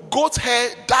for goat's hair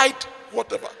dyed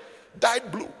whatever,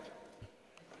 dyed blue.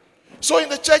 So in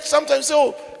the church, sometimes say,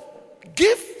 oh,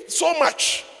 give so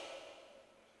much.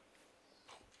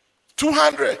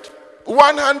 200,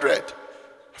 100,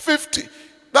 50.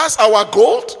 That's our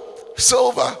gold,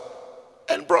 silver,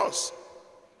 and bronze.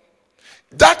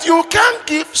 That you can't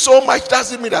give so much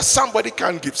doesn't mean that somebody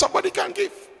can't give. Somebody can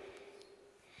give.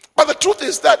 But the truth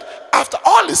is that after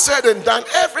all is said and done,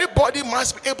 everybody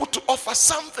must be able to offer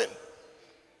something.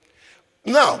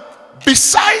 Now,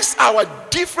 besides our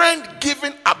different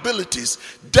giving abilities,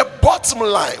 the bottom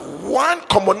line, one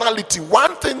commonality,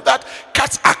 one thing that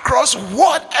cuts across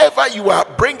whatever you are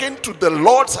bringing to the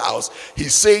Lord's house, he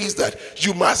says that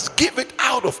you must give it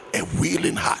out of a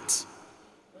willing heart.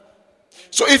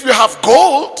 So if you have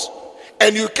gold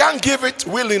and you can't give it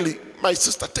willingly, my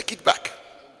sister, take it back.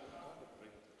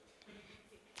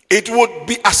 It would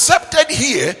be accepted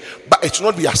here, but it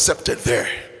will not be accepted there.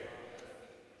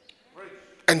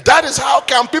 And that is how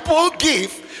come people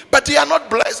give, but they are not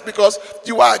blessed, because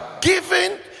you are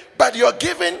giving, but your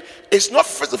giving is not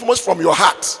first and foremost from your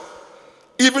heart.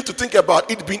 Even to think about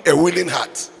it being a willing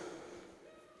heart.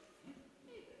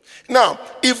 Now,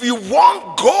 if you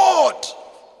want God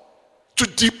to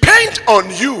depend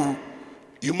on you,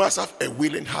 you must have a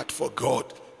willing heart for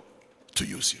God to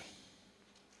use you.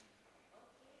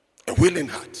 A willing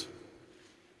heart.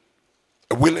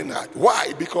 A willing heart.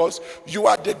 Why? Because you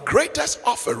are the greatest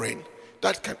offering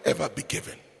that can ever be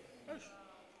given.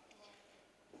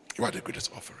 You are the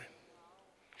greatest offering.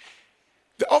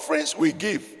 The offerings we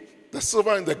give, the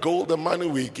silver and the gold, the money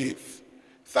we give,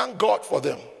 thank God for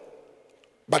them.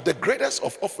 But the greatest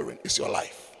of offering is your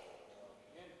life.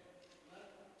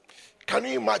 Can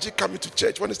you imagine coming to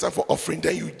church when it's time for offering,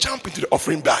 then you jump into the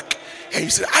offering bag and you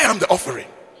say, I am the offering.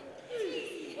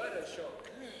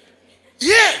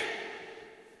 Yeah.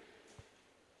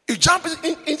 You jump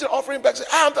into the offering bag and say,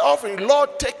 I am the offering.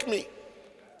 Lord, take me.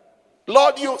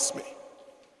 Lord, use me.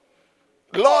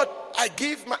 Lord, I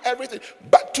give my everything.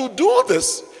 But to do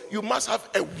this, you must have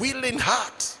a willing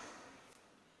heart.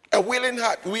 A willing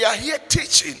heart. We are here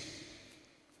teaching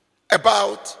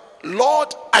about,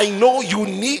 Lord, I know you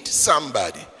need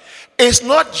somebody. It's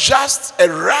not just a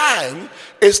rhyme.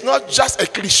 It's not just a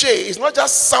cliche. It's not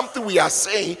just something we are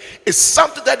saying. It's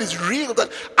something that is real, that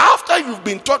after you've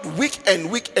been taught week and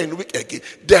week and week again,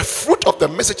 the fruit of the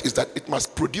message is that it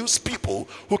must produce people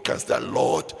who can say,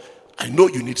 Lord, I know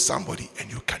you need somebody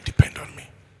and you can depend on me.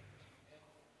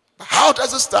 But how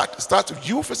does it start? It starts with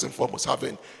you first and foremost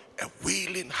having a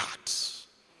willing heart.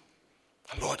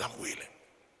 Lord, I'm willing.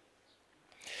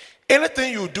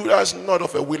 Anything you do that's not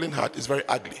of a willing heart is very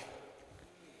ugly.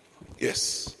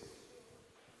 Yes.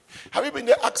 Have you been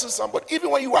there asking somebody, even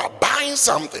when you are buying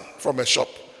something from a shop,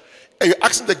 and you're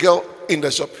asking the girl in the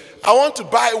shop, I want to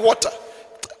buy water,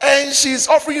 and she's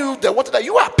offering you the water that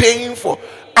you are paying for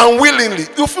unwillingly,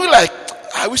 you feel like,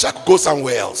 I wish I could go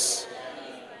somewhere else.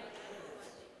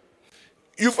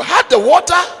 You've had the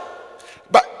water,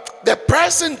 but the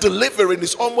person delivering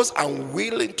is almost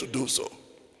unwilling to do so.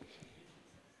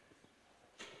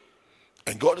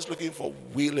 And God is looking for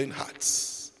willing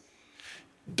hearts.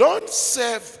 Don't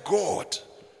serve God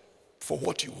for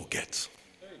what you will get.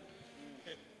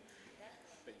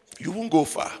 You won't go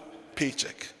far.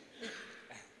 Paycheck.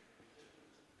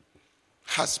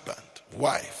 Husband,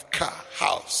 wife, car,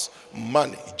 house,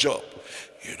 money, job.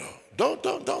 You know,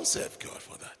 don't serve God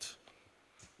for that.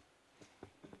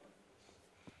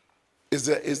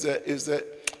 Is there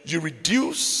you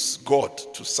reduce God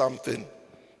to something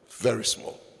very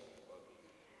small.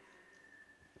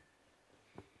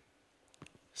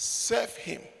 Serve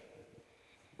him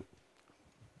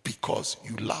because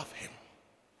you love him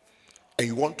and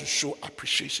you want to show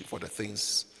appreciation for the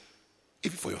things,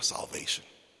 even for your salvation.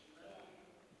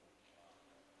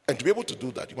 And to be able to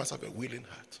do that, you must have a willing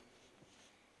heart.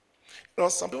 You know,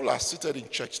 some people are seated in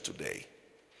church today.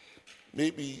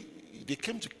 Maybe they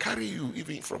came to carry you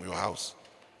even from your house.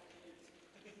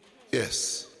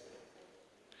 Yes.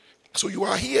 So you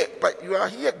are here, but you are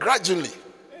here gradually.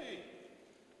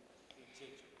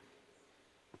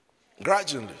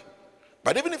 Gradually.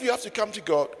 But even if you have to come to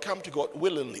God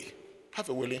willingly. Have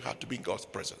a willing heart to be in God's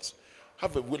presence.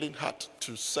 Have a willing heart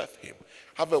to serve him.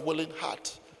 Have a willing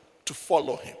heart to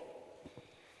follow him.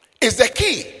 It's the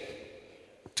key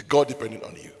to God depending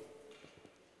on you.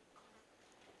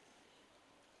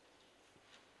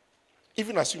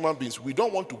 Even as human beings, we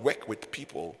don't want to work with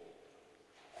people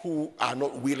who are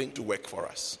not willing to work for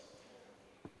us.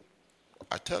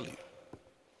 I tell you,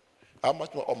 how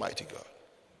much more Almighty God.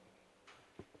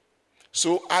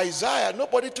 So Isaiah,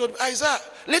 nobody told me, Isaiah,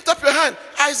 lift up your hand.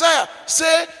 Isaiah,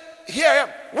 say, here I am,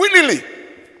 willingly. He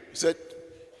said,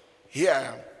 here I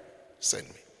am, send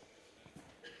me.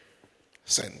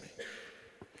 Send me.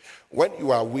 When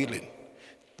you are willing,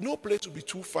 no place will be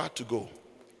too far to go.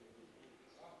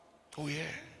 Oh yeah.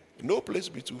 No place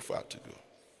will be too far to go.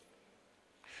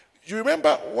 You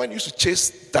remember when you used to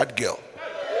chase that girl?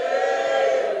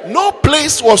 No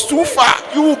place was too far.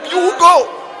 You will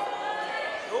go.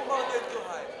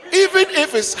 Even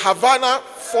if it's Havana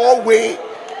 4-way,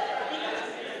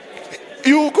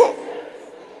 you will go.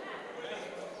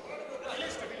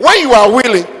 When you are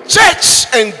willing, church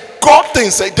and God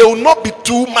things, they will not be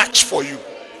too much for you.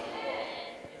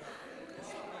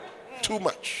 Too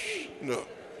much. No.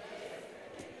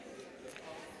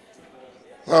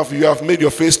 Some of you have made your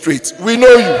face straight. We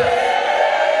know you.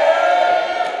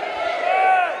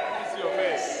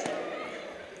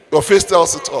 Your face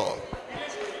tells it all.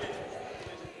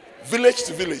 Village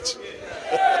to village.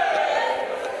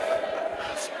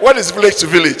 What is village to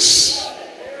village?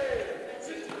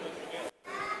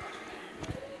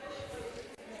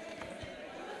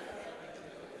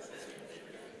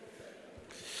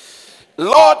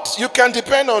 Lord, you can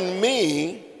depend on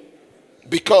me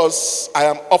because I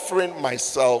am offering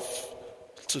myself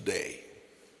today.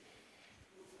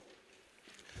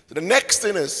 So the next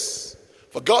thing is,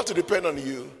 for God to depend on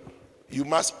you, you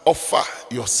must offer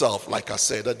yourself, like I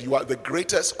said, that you are the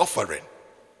greatest offering.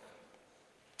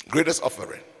 Greatest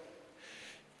offering.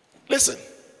 Listen,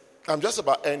 I'm just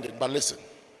about ending, but listen.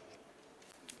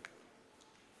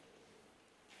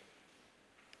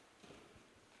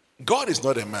 God is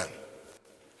not a man.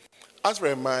 As for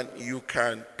a man, you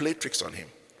can play tricks on him.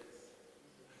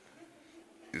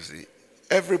 You see,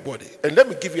 everybody. And let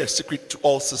me give you a secret to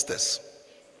all sisters.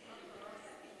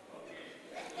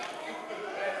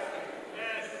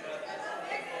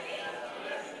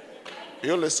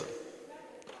 You listen.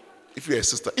 If you're a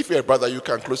sister, if you're a brother, you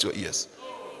can close your ears.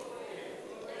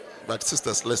 But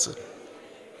sisters, listen.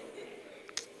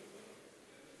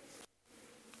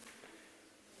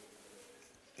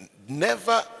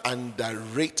 Never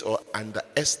underrate or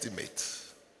underestimate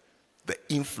the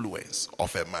influence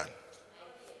of a man.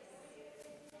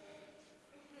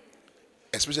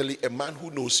 Especially a man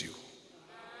who knows you.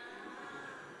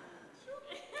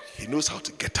 He knows how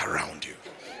to get around you.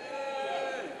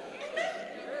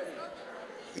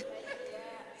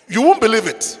 You won't believe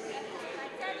it.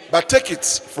 But take it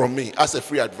from me as a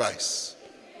free advice.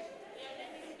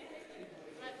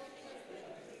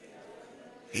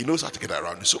 He knows how to get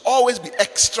around you. So always be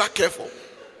extra careful.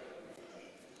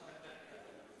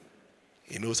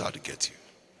 He knows how to get you.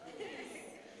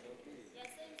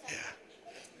 Yeah.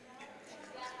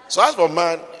 So as for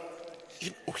man,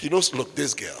 he knows, look,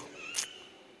 this girl.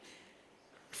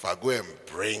 If I go and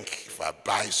bring, if I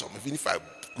buy some, even if I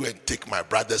go and take my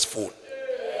brother's phone,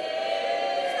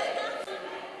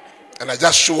 and I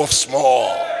just show off small,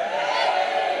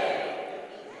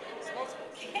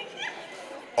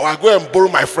 or I go and borrow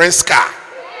my friend's car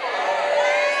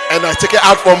and I take it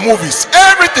out for movies,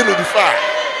 everything will be fine.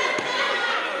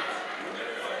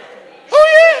 Oh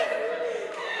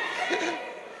yeah.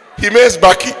 He makes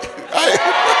Baki.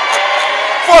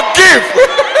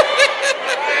 Forgive.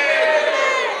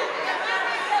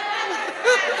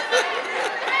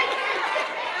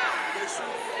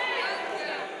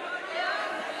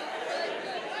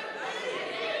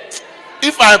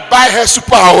 If I buy her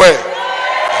super aware,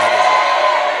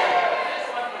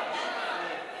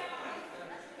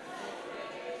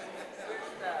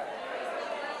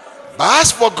 but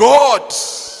as for God,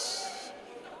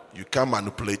 you can't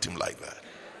manipulate him like that.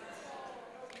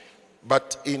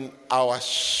 But in our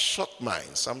short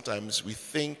minds, sometimes we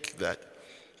think that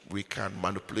we can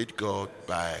manipulate God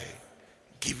by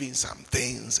giving some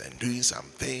things and doing some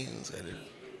things. And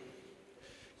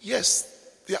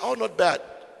yes, they are all not bad.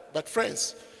 But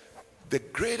friends, the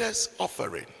greatest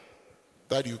offering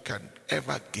that you can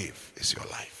ever give is your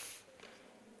life.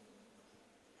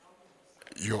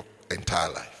 Your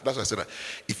entire life. That's why I said that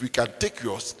if you can take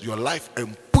your life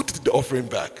and put the offering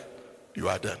back, you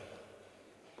are done.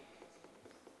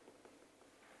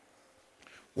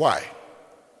 Why?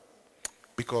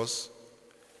 Because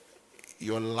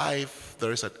your life,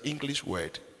 there is an English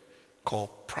word called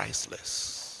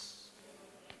priceless.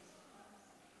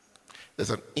 There's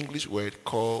an English word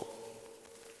called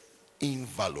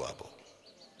invaluable.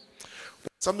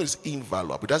 Something is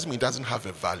invaluable. It doesn't mean it doesn't have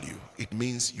a value. It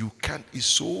means you can't, it's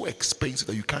so expensive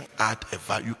that you can't add a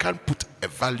value. You can't put a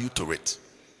value to it.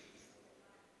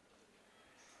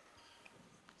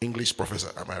 English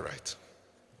professor, am I right?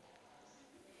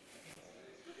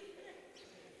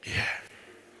 Yeah.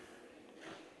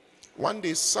 One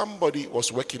day somebody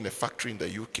was working in a factory in the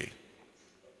UK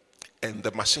and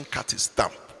the machine cut his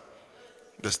stamp.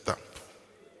 The stamp.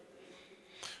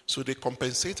 So they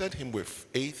compensated him with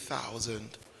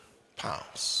 8,000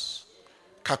 pounds.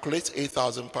 Calculate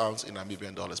 8,000 pounds in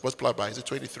Namibian dollars. Multiply by, is it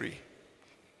 23?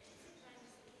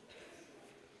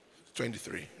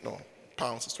 23. No,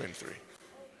 pounds is 23.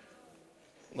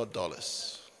 Not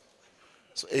dollars.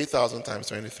 So 8,000 times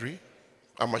 23.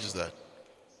 How much is that?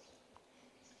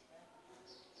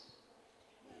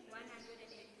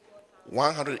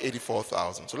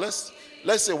 184,000. So let's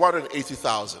say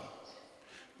 180,000.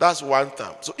 That's one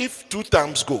term. So if 2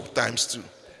 terms go, times 2.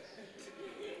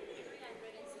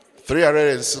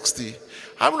 360.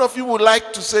 How many of you would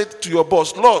like to say to your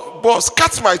boss, Lord, boss,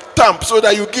 cut my term so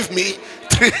that you give me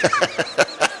 3?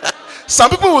 Some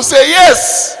people will say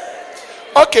yes.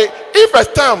 Okay, if a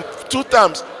term, 2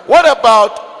 terms, what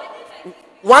about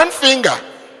 1 finger,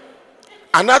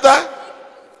 another,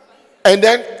 and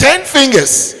then 10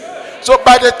 fingers? So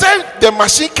by the time the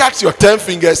machine cuts your 10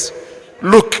 fingers,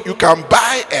 look, you can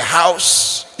buy a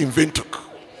house in Windhoek,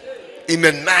 in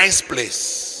a nice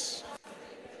place.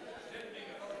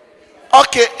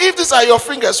 Okay, if these are your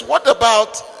fingers, what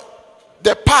about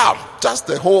the palm? Just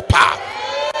the whole palm.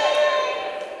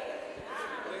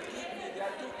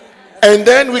 And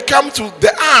then we come to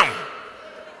the arm.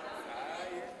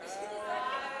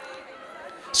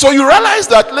 So you realize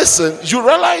that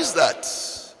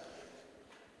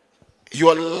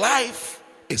your life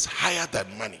is higher than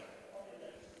money.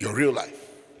 Your real life.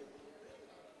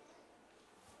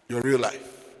 Your real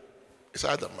life is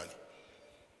higher than money.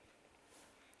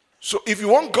 So if you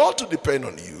want God to depend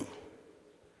on you,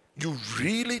 you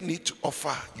really need to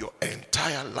offer your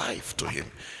entire life to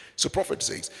him. So prophet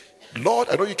says, Lord,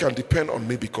 I know you can depend on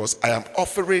me because I am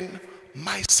offering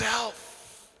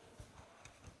myself.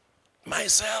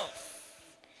 Myself.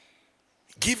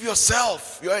 Give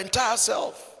yourself, your entire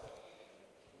self.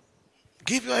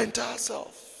 Give your entire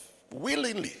self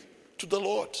willingly to the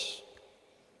Lord.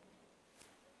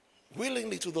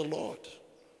 Willingly to the Lord.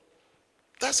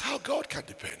 That's how God can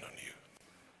depend on you.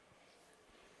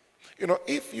 You know,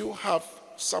 if you have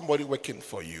somebody working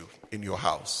for you in your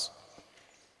house,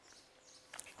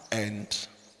 and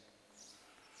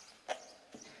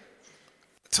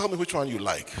tell me which one you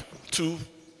like. 2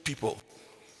 people.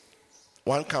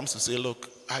 One comes to say,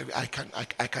 look, I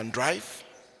can drive,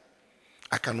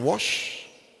 I can wash,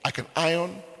 I can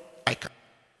iron,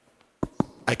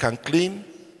 I can clean,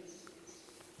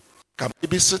 can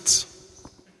babysit.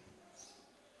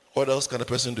 What else can a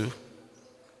person do?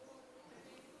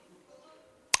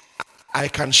 I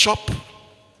can shop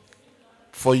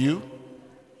for you.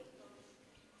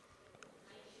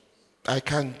 I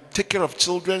can take care of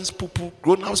children's poo-poo,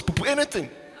 grown-ups poo-poo, anything.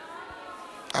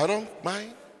 I don't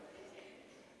mind.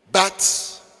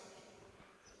 But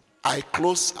I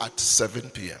close at 7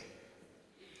 p.m.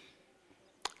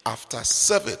 After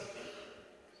 7,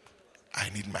 I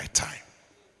need my time.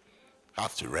 I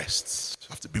have to rest.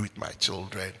 I have to be with my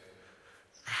children.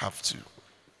 I have to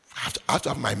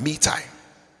have my me time.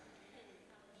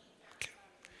 Okay.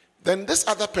 Then this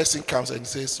other person comes and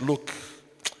says, look,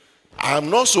 I'm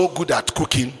not so good at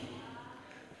cooking.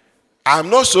 I'm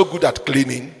not so good at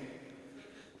cleaning.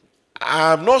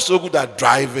 I'm not so good at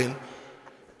driving.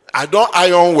 I don't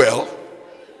iron well.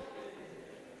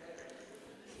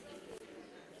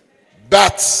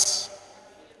 But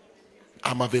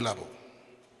I'm available.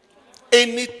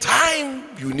 Anytime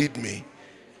you need me,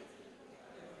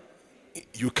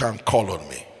 you can call on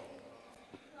me.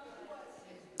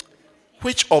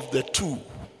 Which of the 2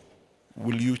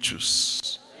 will you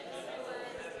choose?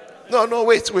 No,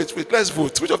 wait. Let's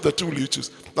vote. Which of the 2 will you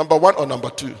choose? Number 1 or number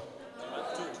 2?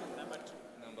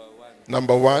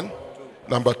 Number 1,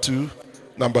 number 2,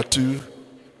 number 2,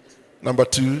 number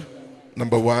 2,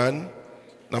 number 1,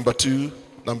 number 2,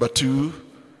 number 2,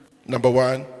 number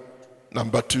 1,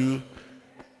 number 2.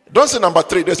 Don't say number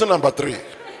 3. There's no number 3.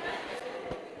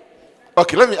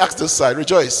 Okay, let me ask this side.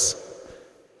 Rejoice.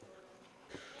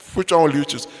 Which one will you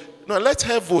choose? No, let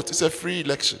her vote. It's a free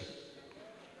election.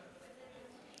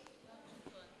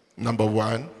 Number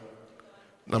 1,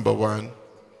 number 1,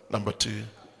 number 2,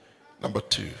 number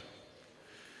 2.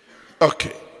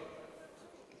 Okay.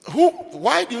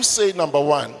 Why do you say number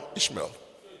 1, Ishmael?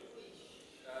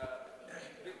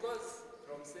 Because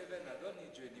from 7, I don't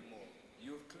need you anymore.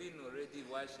 You've cleaned already,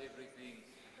 washed everything.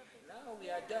 Now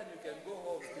we are done. You can go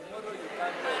home. Tomorrow you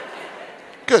come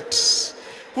back. Good.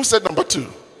 Who said number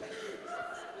 2?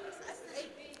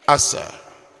 Asa.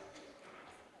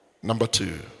 Number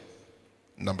 2.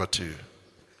 Number 2.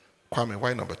 Kwame,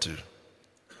 why number 2?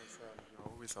 Because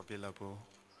you're always available,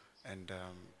 and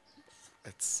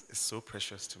it's so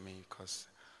precious to me because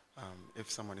if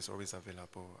someone is always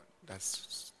available,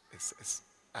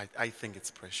 I think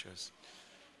it's precious.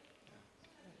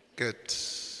 Good.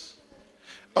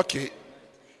 Okay.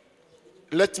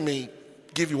 Let me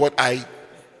give you what I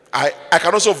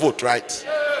can also vote, right?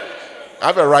 I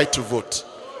have a right to vote.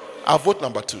 I'll vote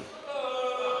number 2.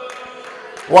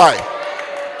 Why?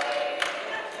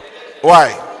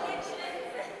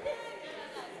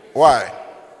 Why?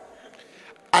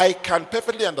 I can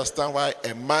perfectly understand why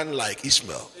a man like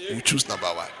Ishmael will choose number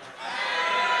 1.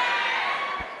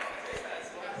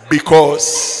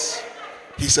 Because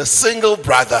he's a single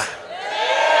brother.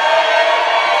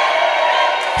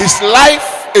 His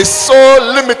life is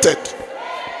so limited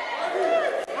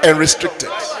and restricted.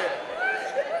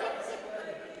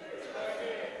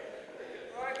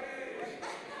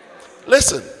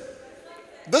 Listen,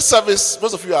 this service,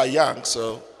 most of you are young,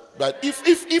 so but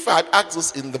if I had asked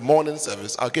this in the morning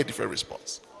service, I'll get a different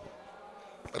response.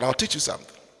 And I'll teach you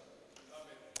something.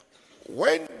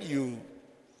 When you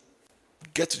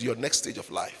get to your next stage of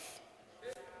life,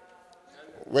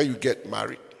 where you get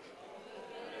married,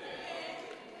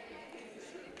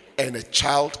 and a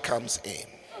child comes in,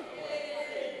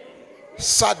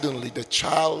 suddenly the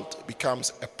child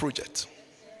becomes a project.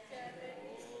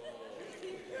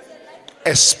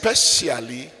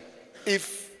 Especially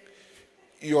if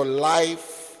your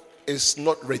life is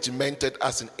not regimented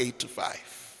as an 8 to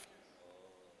 5.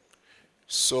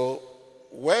 So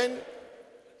when,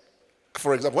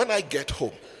 for example, when I get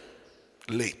home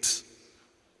late,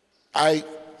 I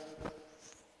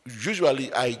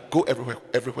go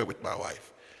everywhere with my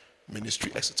wife,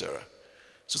 ministry, etc.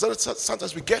 So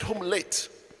sometimes we get home late.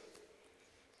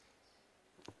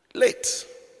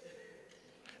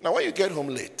 Now when you get home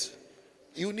late,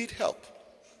 you need help.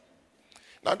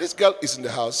 Now this girl is in the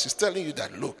house. She's telling you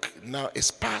that, look, now it's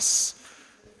past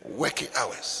working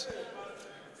hours.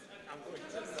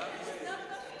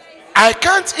 I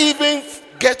can't even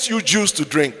get you juice to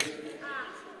drink.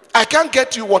 I can't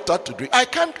get you water to drink. I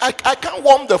can't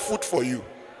warm the food for you.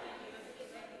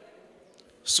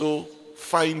 So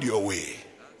find your way.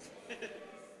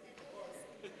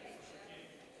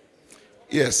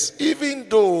 Yes, even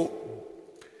though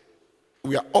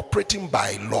we are operating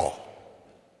by law,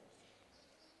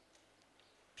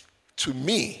 to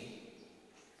me,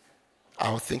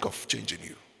 I'll think of changing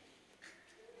you.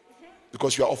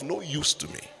 Because you are of no use to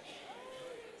me.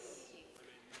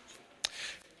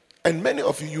 And many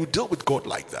of you deal with God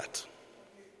like that.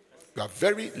 You are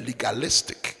very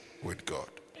legalistic with God.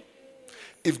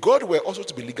 If God were also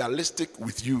to be legalistic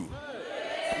with you,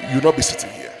 you would not be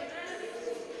sitting here.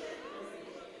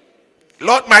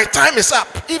 Lord, my time is up.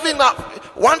 Even now,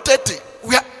 1:30,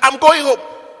 I'm going home.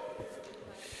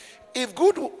 If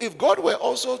God were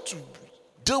also to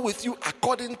deal with you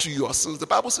according to your sins, the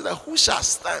Bible says that who shall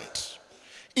stand?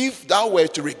 If thou were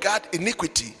to regard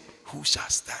iniquity, who shall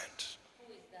stand?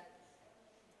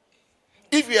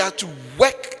 If you are to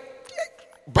work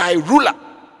by ruler,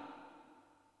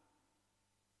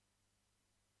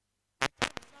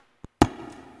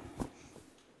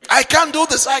 I can't do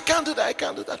this, I can't do that, I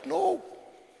can't do that. No.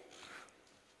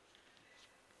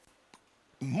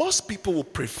 Most people will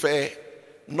prefer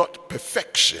not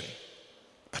perfection,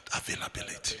 but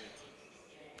availability.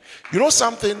 You know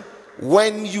something?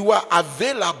 When you are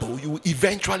available, you will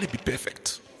eventually be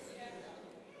perfect.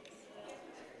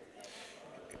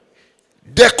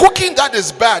 The cooking that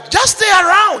is bad, just stay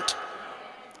around.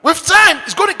 With time,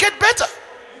 it's going to get better.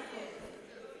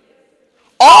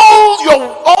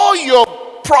 All your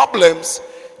problems,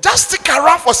 just stick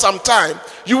around for some time.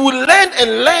 You will learn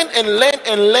and learn and learn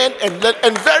and learn and learn,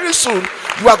 and very soon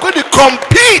you are going to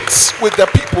compete with the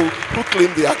people who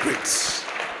claim they are great.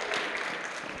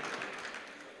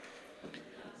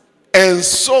 And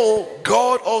so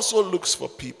God also looks for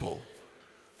people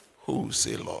who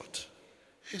say, Lord,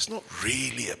 it's not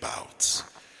really about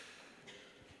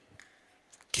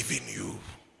giving you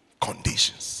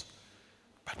conditions,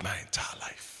 but my entire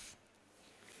life.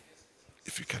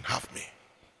 If you can have me.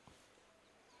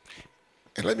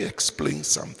 And let me explain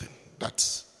something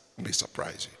that may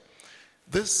surprise you.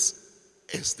 This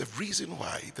is the reason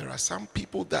why there are some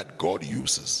people that God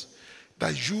uses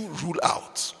that you rule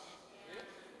out.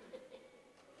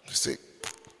 You say,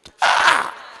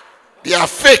 they are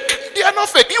fake. They are not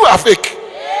fake. You are fake.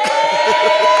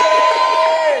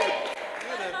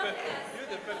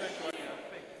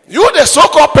 You the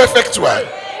so-called perfect one.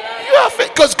 You are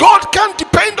fake because God can't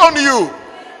depend on you.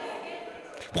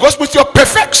 Because with your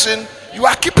perfection, you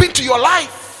are keeping to your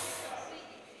life.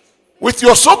 With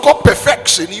your so-called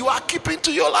perfection, you are keeping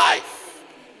to your life.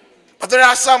 But there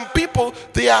are some people,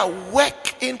 they are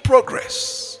work in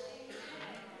progress.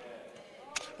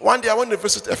 One day I went to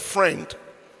visit a friend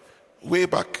way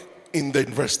back in the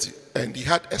university, and he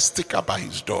had a sticker by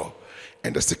his door,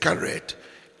 And the sticker read,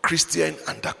 Christian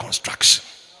under construction.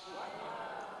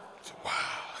 Wow.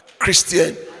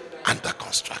 Christian under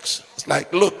construction. It's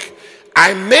like, look,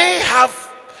 I'm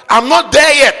not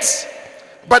there yet,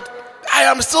 but I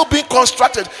am still being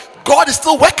constructed. God is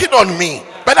still working on me,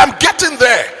 but I'm getting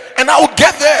there, and I will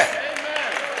get there.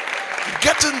 I'm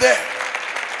getting there.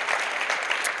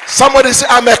 Somebody say,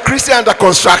 I'm a Christian under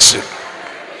construction.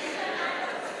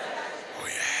 Oh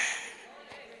yeah.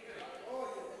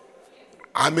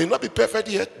 I may not be perfect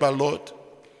yet, but Lord,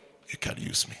 you can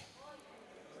use me.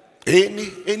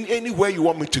 Anywhere you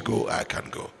want me to go, I can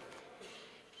go.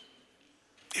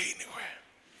 Anywhere.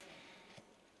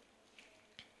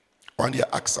 One day I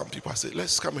asked some people, I said,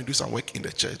 let's come and do some work in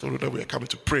the church. I don't know whether we are coming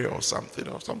to pray or something.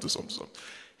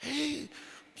 Hey,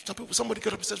 somebody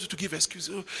got up and said to give excuse.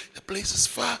 Oh, the place is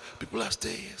far. People are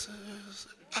staying.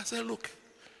 I said, look,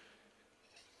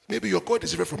 maybe your God is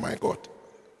different from my God.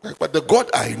 But the God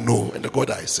I know and the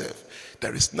God I serve,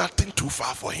 there is nothing too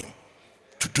far for him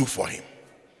to do for him.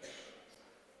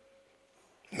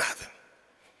 Nothing.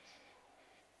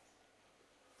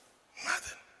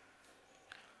 Nothing.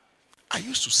 I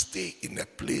used to stay in a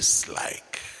place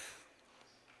like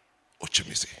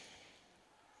Ochimise.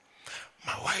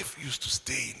 My wife used to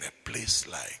stay in a place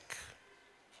like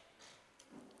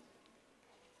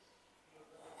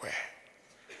where?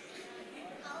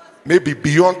 Maybe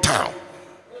beyond town.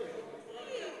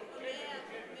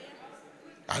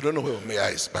 I don't know where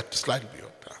Omea is, but slightly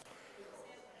beyond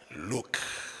town. Look.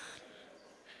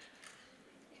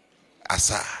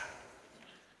 Asa,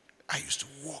 I used to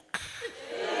walk.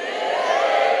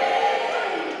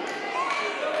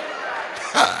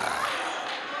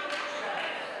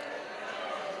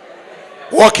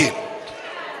 Walking.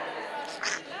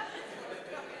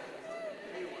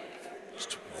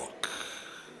 Used to walk.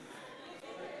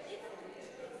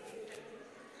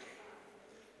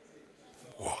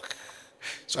 Walk.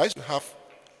 So I used to have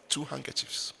 2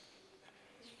 handkerchiefs.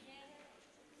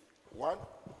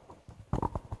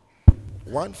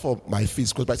 One for my feet,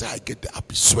 because by the time I get there, I'll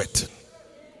be sweating.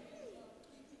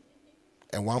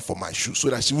 And one for my shoes, so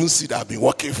that she won't see that I've been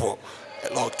walking for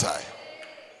a long time.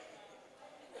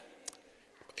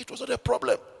 It was not a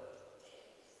problem.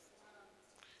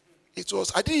 I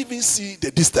didn't even see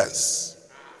the distance.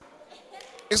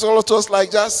 It was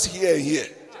like just here and here.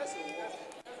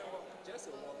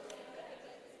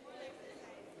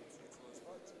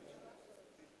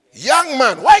 Young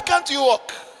man, why can't you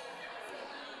walk?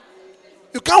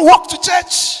 You can't walk to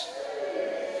church.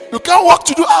 You can't walk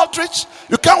to do outreach.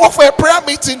 You can't walk for a prayer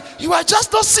meeting. You are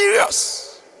just not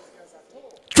serious.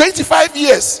 25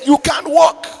 years, you can't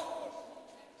walk.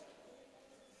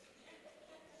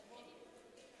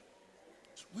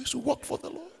 We used to work for the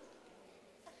Lord.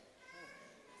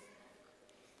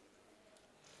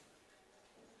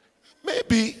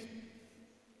 Maybe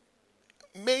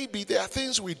there are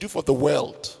things we do for the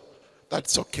world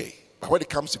that's okay. But when it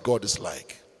comes to God, it's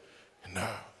like, no.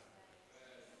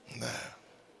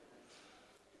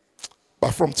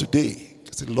 But from today,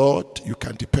 I say, Lord, you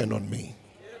can depend on me.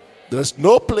 There's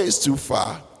no place too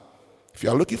far. If you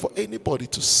are looking for anybody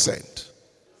to send, it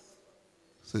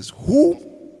says, whom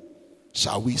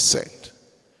shall we send?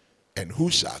 And who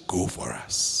shall go for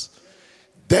us?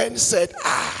 Then said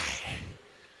I,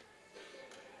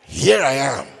 here I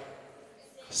am,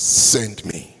 send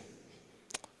me.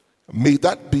 May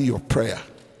that be your prayer.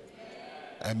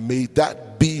 And may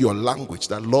that be your language.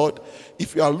 That Lord,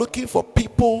 if you are looking for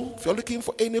people, if you're looking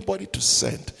for anybody to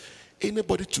send,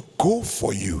 anybody to go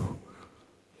for you,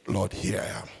 Lord, here I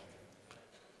am.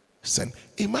 Send.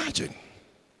 Imagine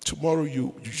tomorrow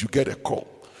you get a call.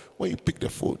 When you pick the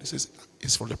phone, it says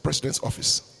it's from the president's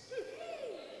office.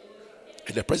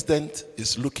 And the president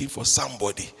is looking for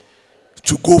somebody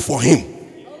to go for him.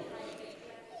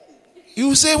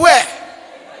 You say, where?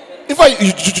 In fact,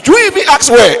 you even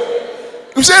ask where?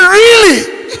 You say, really?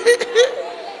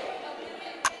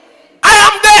 I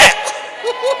am there.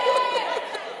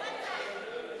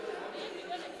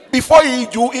 Before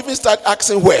you even start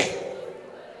asking where.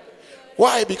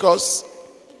 Why? Because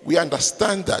we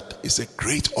understand that it's a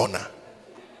great honor.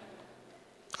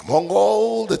 Among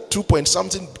all the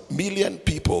 2-point-something million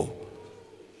people,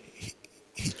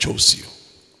 he chose you.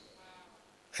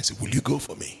 I said, will you go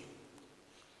for me?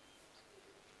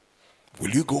 Will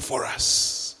you go for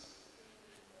us?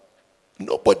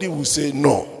 Nobody will say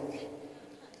no.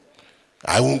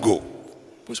 I won't go.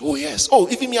 Oh yes. Oh,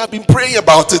 even me, I've been praying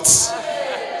about it.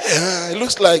 It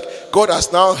looks like God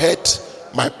has now heard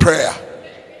my prayer.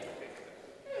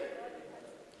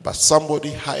 But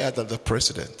somebody higher than the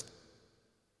president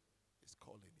is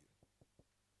calling you.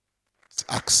 It's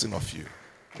asking of you.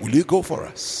 Will you go for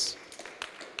us?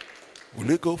 Will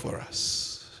you go for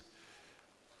us?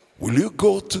 Will you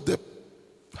go to the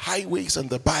highways and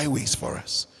the byways for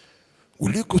us?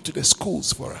 Will you go to the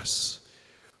schools for us?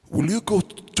 Will you go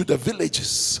to the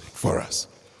villages for us?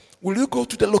 Will you go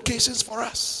to the locations for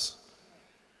us?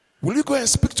 Will you go and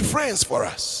speak to friends for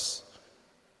us?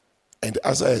 And the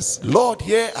answer is, Lord,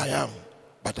 here I am,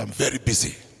 but I'm very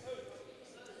busy.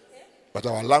 But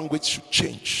our language should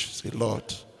change. Say, Lord,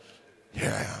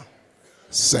 here I am.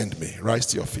 Send me. Rise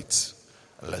to your feet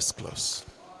and let's close.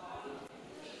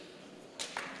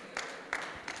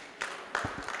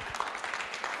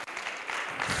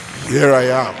 Here I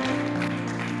am.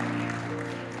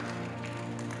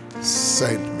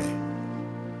 Send me.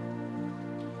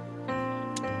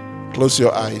 Close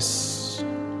your eyes.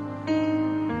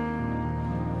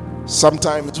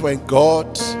 Sometimes when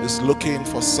God is looking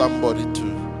for somebody to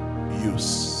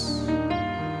use,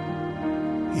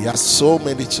 He has so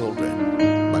many children,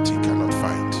 but He cannot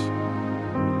find.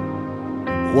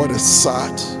 What a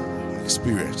sad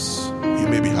experience He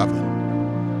may be having.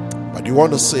 But you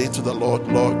want to say to the Lord,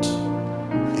 Lord,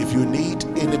 if you need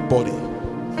anybody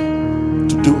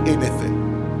to do anything,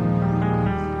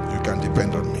 you can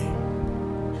depend on me.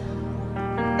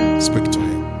 Speak to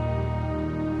Him.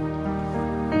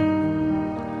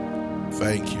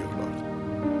 Thank you, Lord.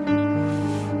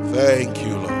 Thank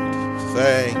you, Lord.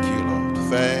 Thank you, Lord.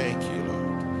 Thank you,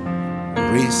 Lord.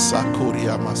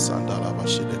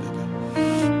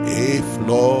 If,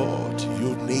 Lord,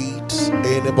 you need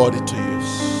anybody to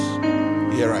use,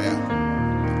 here I am.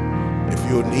 If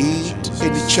you need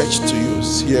any church to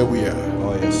use, here we are.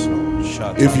 Oh, yes,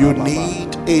 Lord. If you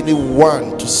need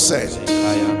anyone to send,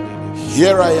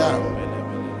 here I am.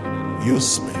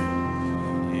 Use me.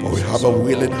 But we have a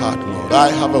willing heart, Lord. I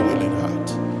have a willing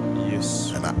heart.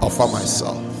 Yes. And I offer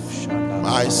myself.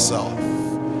 Myself.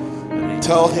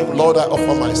 Tell Him, Lord, I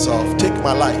offer myself. Take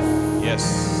my life.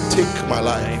 Yes. Take my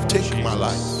life. Take my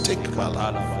life. Take my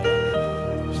life.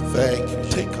 Thank you.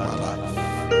 Take my life.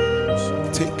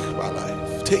 Take my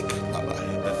life. Take my life.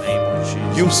 In the name of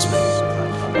Jesus. Use me.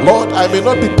 Lord, I may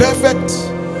not be perfect,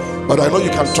 but I know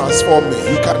you can transform me.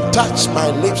 You can touch my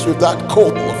lips with that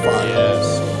coal of fire.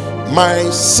 Yes. My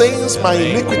sins, my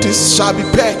iniquities shall be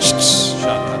purged.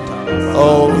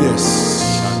 Oh yes.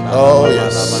 Oh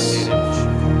yes.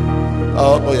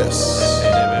 Oh yes.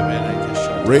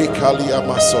 We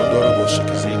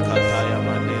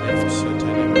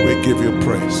give you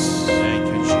praise. Thank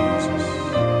you, Jesus.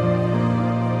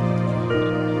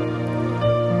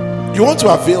 You want to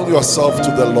avail yourself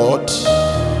to the Lord.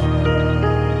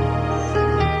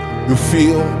 You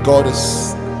feel God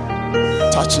is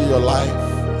touching your life.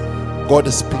 God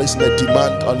is placing a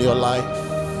demand on your life.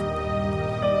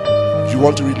 You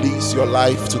want to release your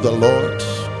life to the Lord.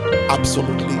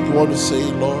 Absolutely. You want to say,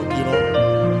 Lord,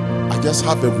 I just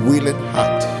have a willing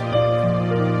heart.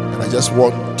 And I just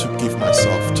want to give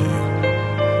myself to you.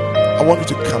 I want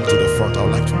you to come to the front. I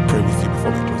would like to pray with you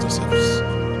before we close the service.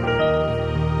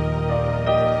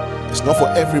 It's not for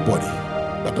everybody,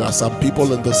 but there are some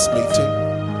people in this meeting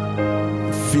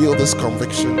who feel this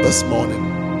conviction this morning.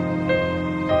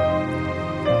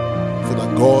 For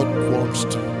that God wants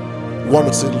to. You want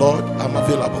to say, Lord, I'm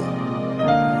available.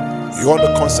 You want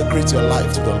to consecrate your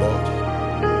life to the Lord.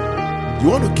 You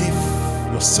want to give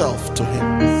yourself to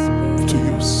Him to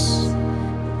use.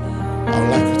 I would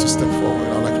like you to step forward. I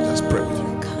would like to just pray with you.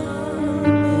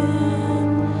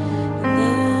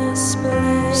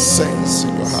 Sense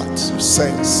in your heart. You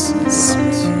sense in your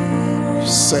heart. You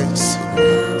sense in your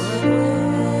heart.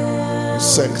 You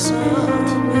sense in your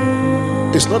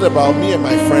heart. It's not about me and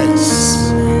my friends,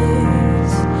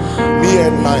 me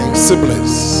and my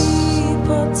siblings,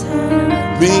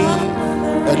 me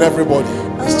and everybody.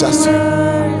 It's just you.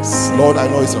 Lord, I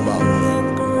know it's about me.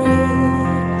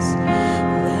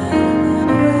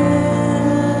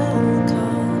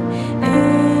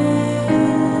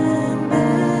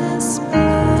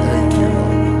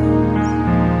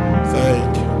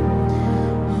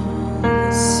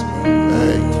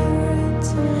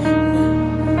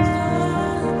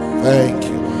 Thank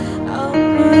you.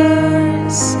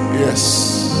 Yes.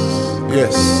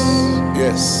 Yes.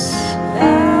 Yes.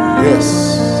 Yes.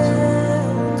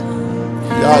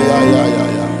 Yeah.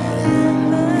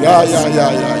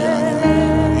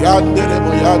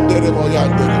 Yanderemo.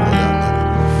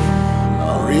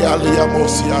 Really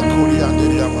amosia kuri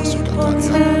yanderia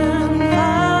masukataria.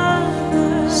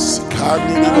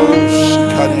 Sikani no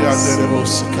shikari yanderemo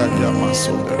sikari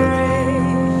amasondere.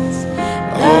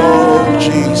 Oh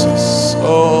Jesus,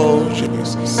 oh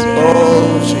Jesus,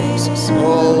 oh Jesus,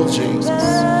 oh Jesus.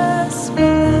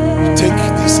 Take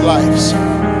these lives,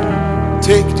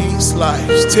 take these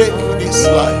lives, take these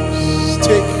lives.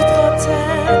 Take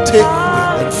them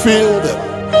and fill them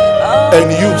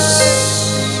and use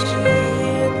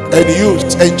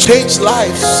and change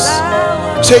lives.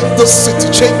 Change this city,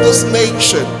 change this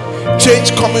nation,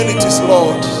 change communities,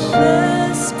 Lord.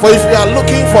 For if we are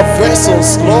looking for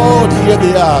vessels, Lord, here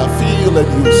they are. Feel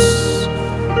and use.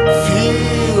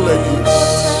 Feel and use.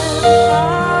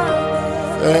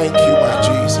 Thank you, my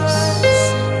Jesus.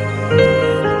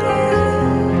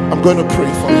 I'm going to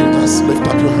pray for you. Just lift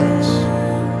up your hands.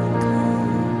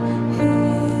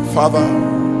 Father,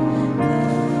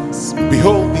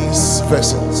 behold these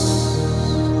vessels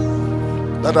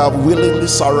that are willingly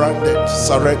surrendered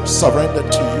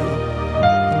to you,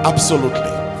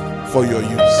 absolutely, for your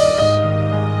use.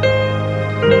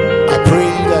 I pray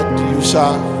that you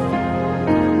shall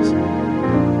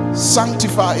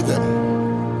sanctify them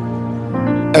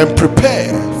and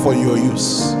prepare for your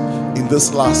use in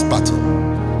this last battle.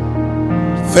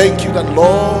 Thank you that,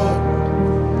 Lord,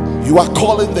 you are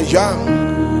calling the young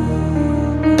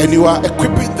and you are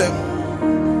equipping them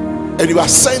and you are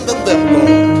sending them,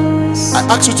 Lord. I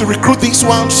ask you to recruit these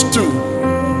ones too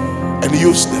and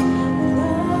use them.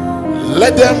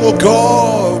 Let them, oh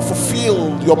God,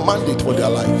 fulfill your mandate for their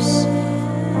lives.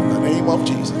 In the name of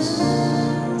Jesus.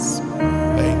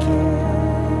 Thank you.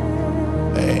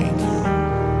 Thank you.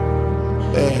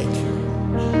 Thank you.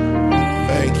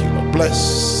 Thank you, Lord. Bless.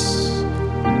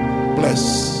 Bless.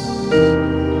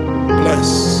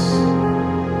 Bless.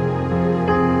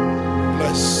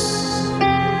 Bless.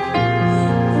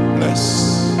 Bless.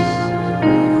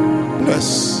 Bless.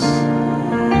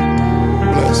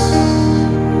 Bless.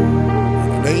 In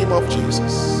the name of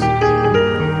Jesus.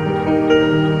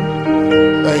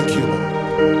 Thank you, Lord.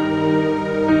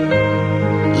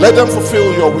 Let them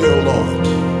fulfill your will, Lord.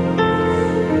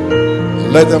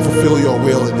 Let them fulfill your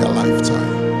will in their lifetime.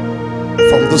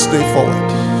 From this day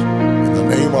forward. In the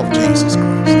name of Jesus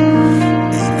Christ.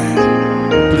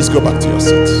 Amen. Please go back to your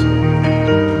seats.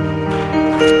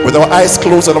 With our eyes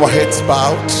closed and our heads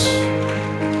bowed,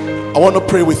 I want to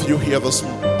pray with you here this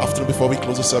afternoon before we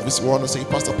close the service. We want to say,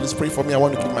 Pastor, please pray for me. I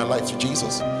want to give my life to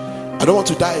Jesus. I don't want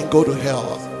to die and go to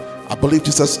hell. I believe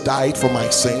Jesus died for my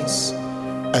sins.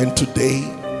 And today,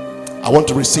 I want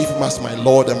to receive him as my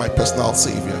Lord and my personal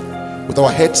Savior. With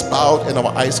our heads bowed and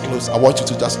our eyes closed, I want you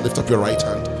to just lift up your right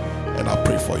hand and I'll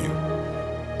pray for you.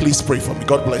 Please pray for me.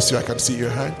 God bless you. I can see your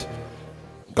hand.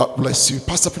 God bless you.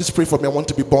 Pastor, please pray for me. I want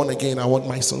to be born again. I want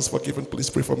my sins forgiven. Please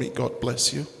pray for me. God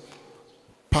bless you.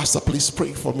 Pastor, please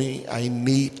pray for me. I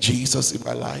need Jesus in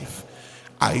my life.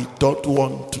 I don't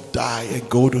want to die and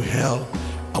go to hell.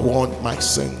 I want my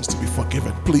sins to be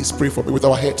forgiven. Please pray for me. With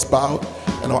our heads bowed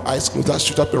and our eyes closed, just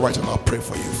shoot up your right hand and I'll pray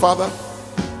for you. Father,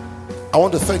 I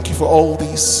want to thank you for all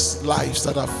these lives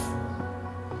that have,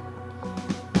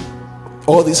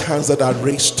 all these hands that are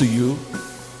raised to you.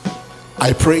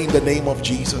 I pray in the name of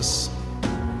Jesus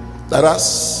that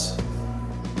as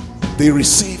they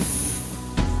receive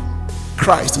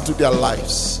Christ into their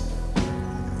lives,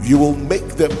 you will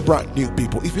make them brand new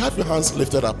people. If you have your hands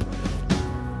lifted up,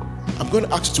 I'm going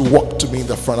to ask you to walk to me in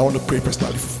the front. I want to pray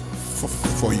personally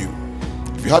for you.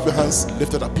 If you have your hands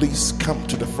lifted up, please come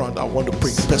to the front. I want to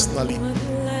pray personally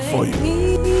for you.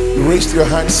 You raised your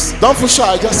hands. Don't feel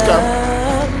shy. Just come.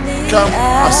 Come.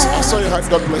 I saw your hand.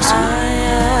 God bless you.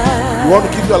 You want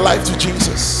to give your life to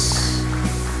Jesus.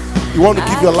 You want to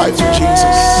give your life to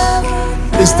Jesus.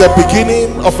 It's the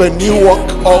beginning of a new walk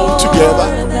all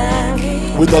together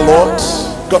with the Lord.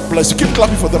 God bless you. Keep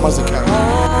clapping for them as they can.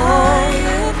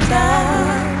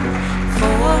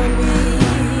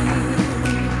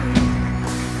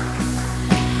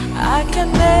 I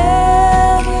can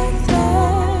never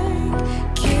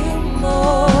thank you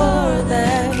more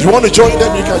than You want to join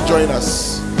them? You can join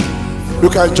us. You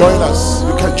can join us.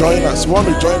 You can join us. You want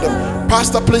to join them?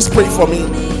 Pastor, please pray for me.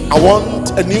 I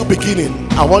want a new beginning.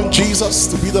 I want Jesus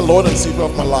to be the Lord and Savior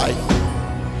of my life.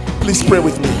 Please pray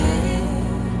with me.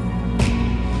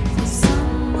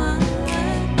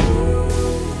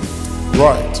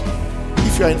 Right.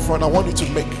 If you're in front, I want you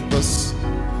to make this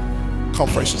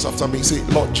confessions after me. Say,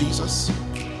 Lord Jesus.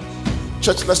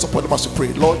 Church, let's support them as we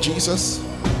pray. Lord Jesus,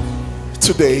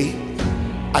 today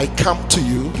I come to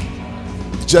you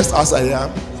just as I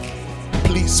am.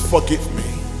 Please forgive me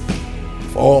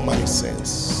for all my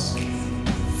sins.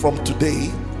 From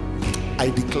today, I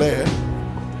declare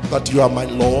that you are my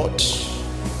Lord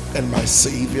and my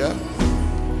Savior.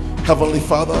 Heavenly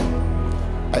Father,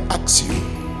 I ask you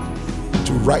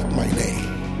to write my name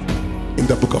in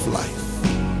the book of life.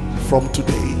 From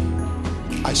today,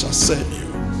 I shall serve you.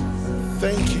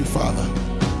 Thank you, Father,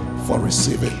 for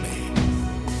receiving me.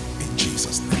 In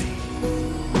Jesus' name,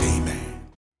 amen.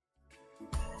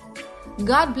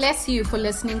 God bless you for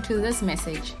listening to this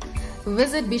message.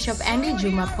 Visit Bishop Andy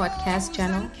Juma podcast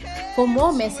channel for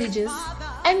more messages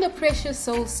and the Precious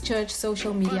Souls Church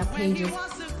social media pages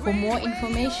for more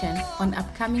information on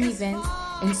upcoming events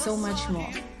and so much more.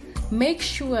 Make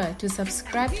sure to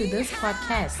subscribe to this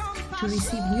podcast to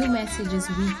receive new messages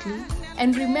weekly.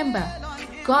 And remember,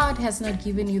 God has not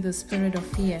given you the spirit of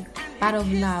fear, but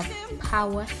of love,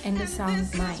 power, and a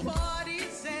sound mind.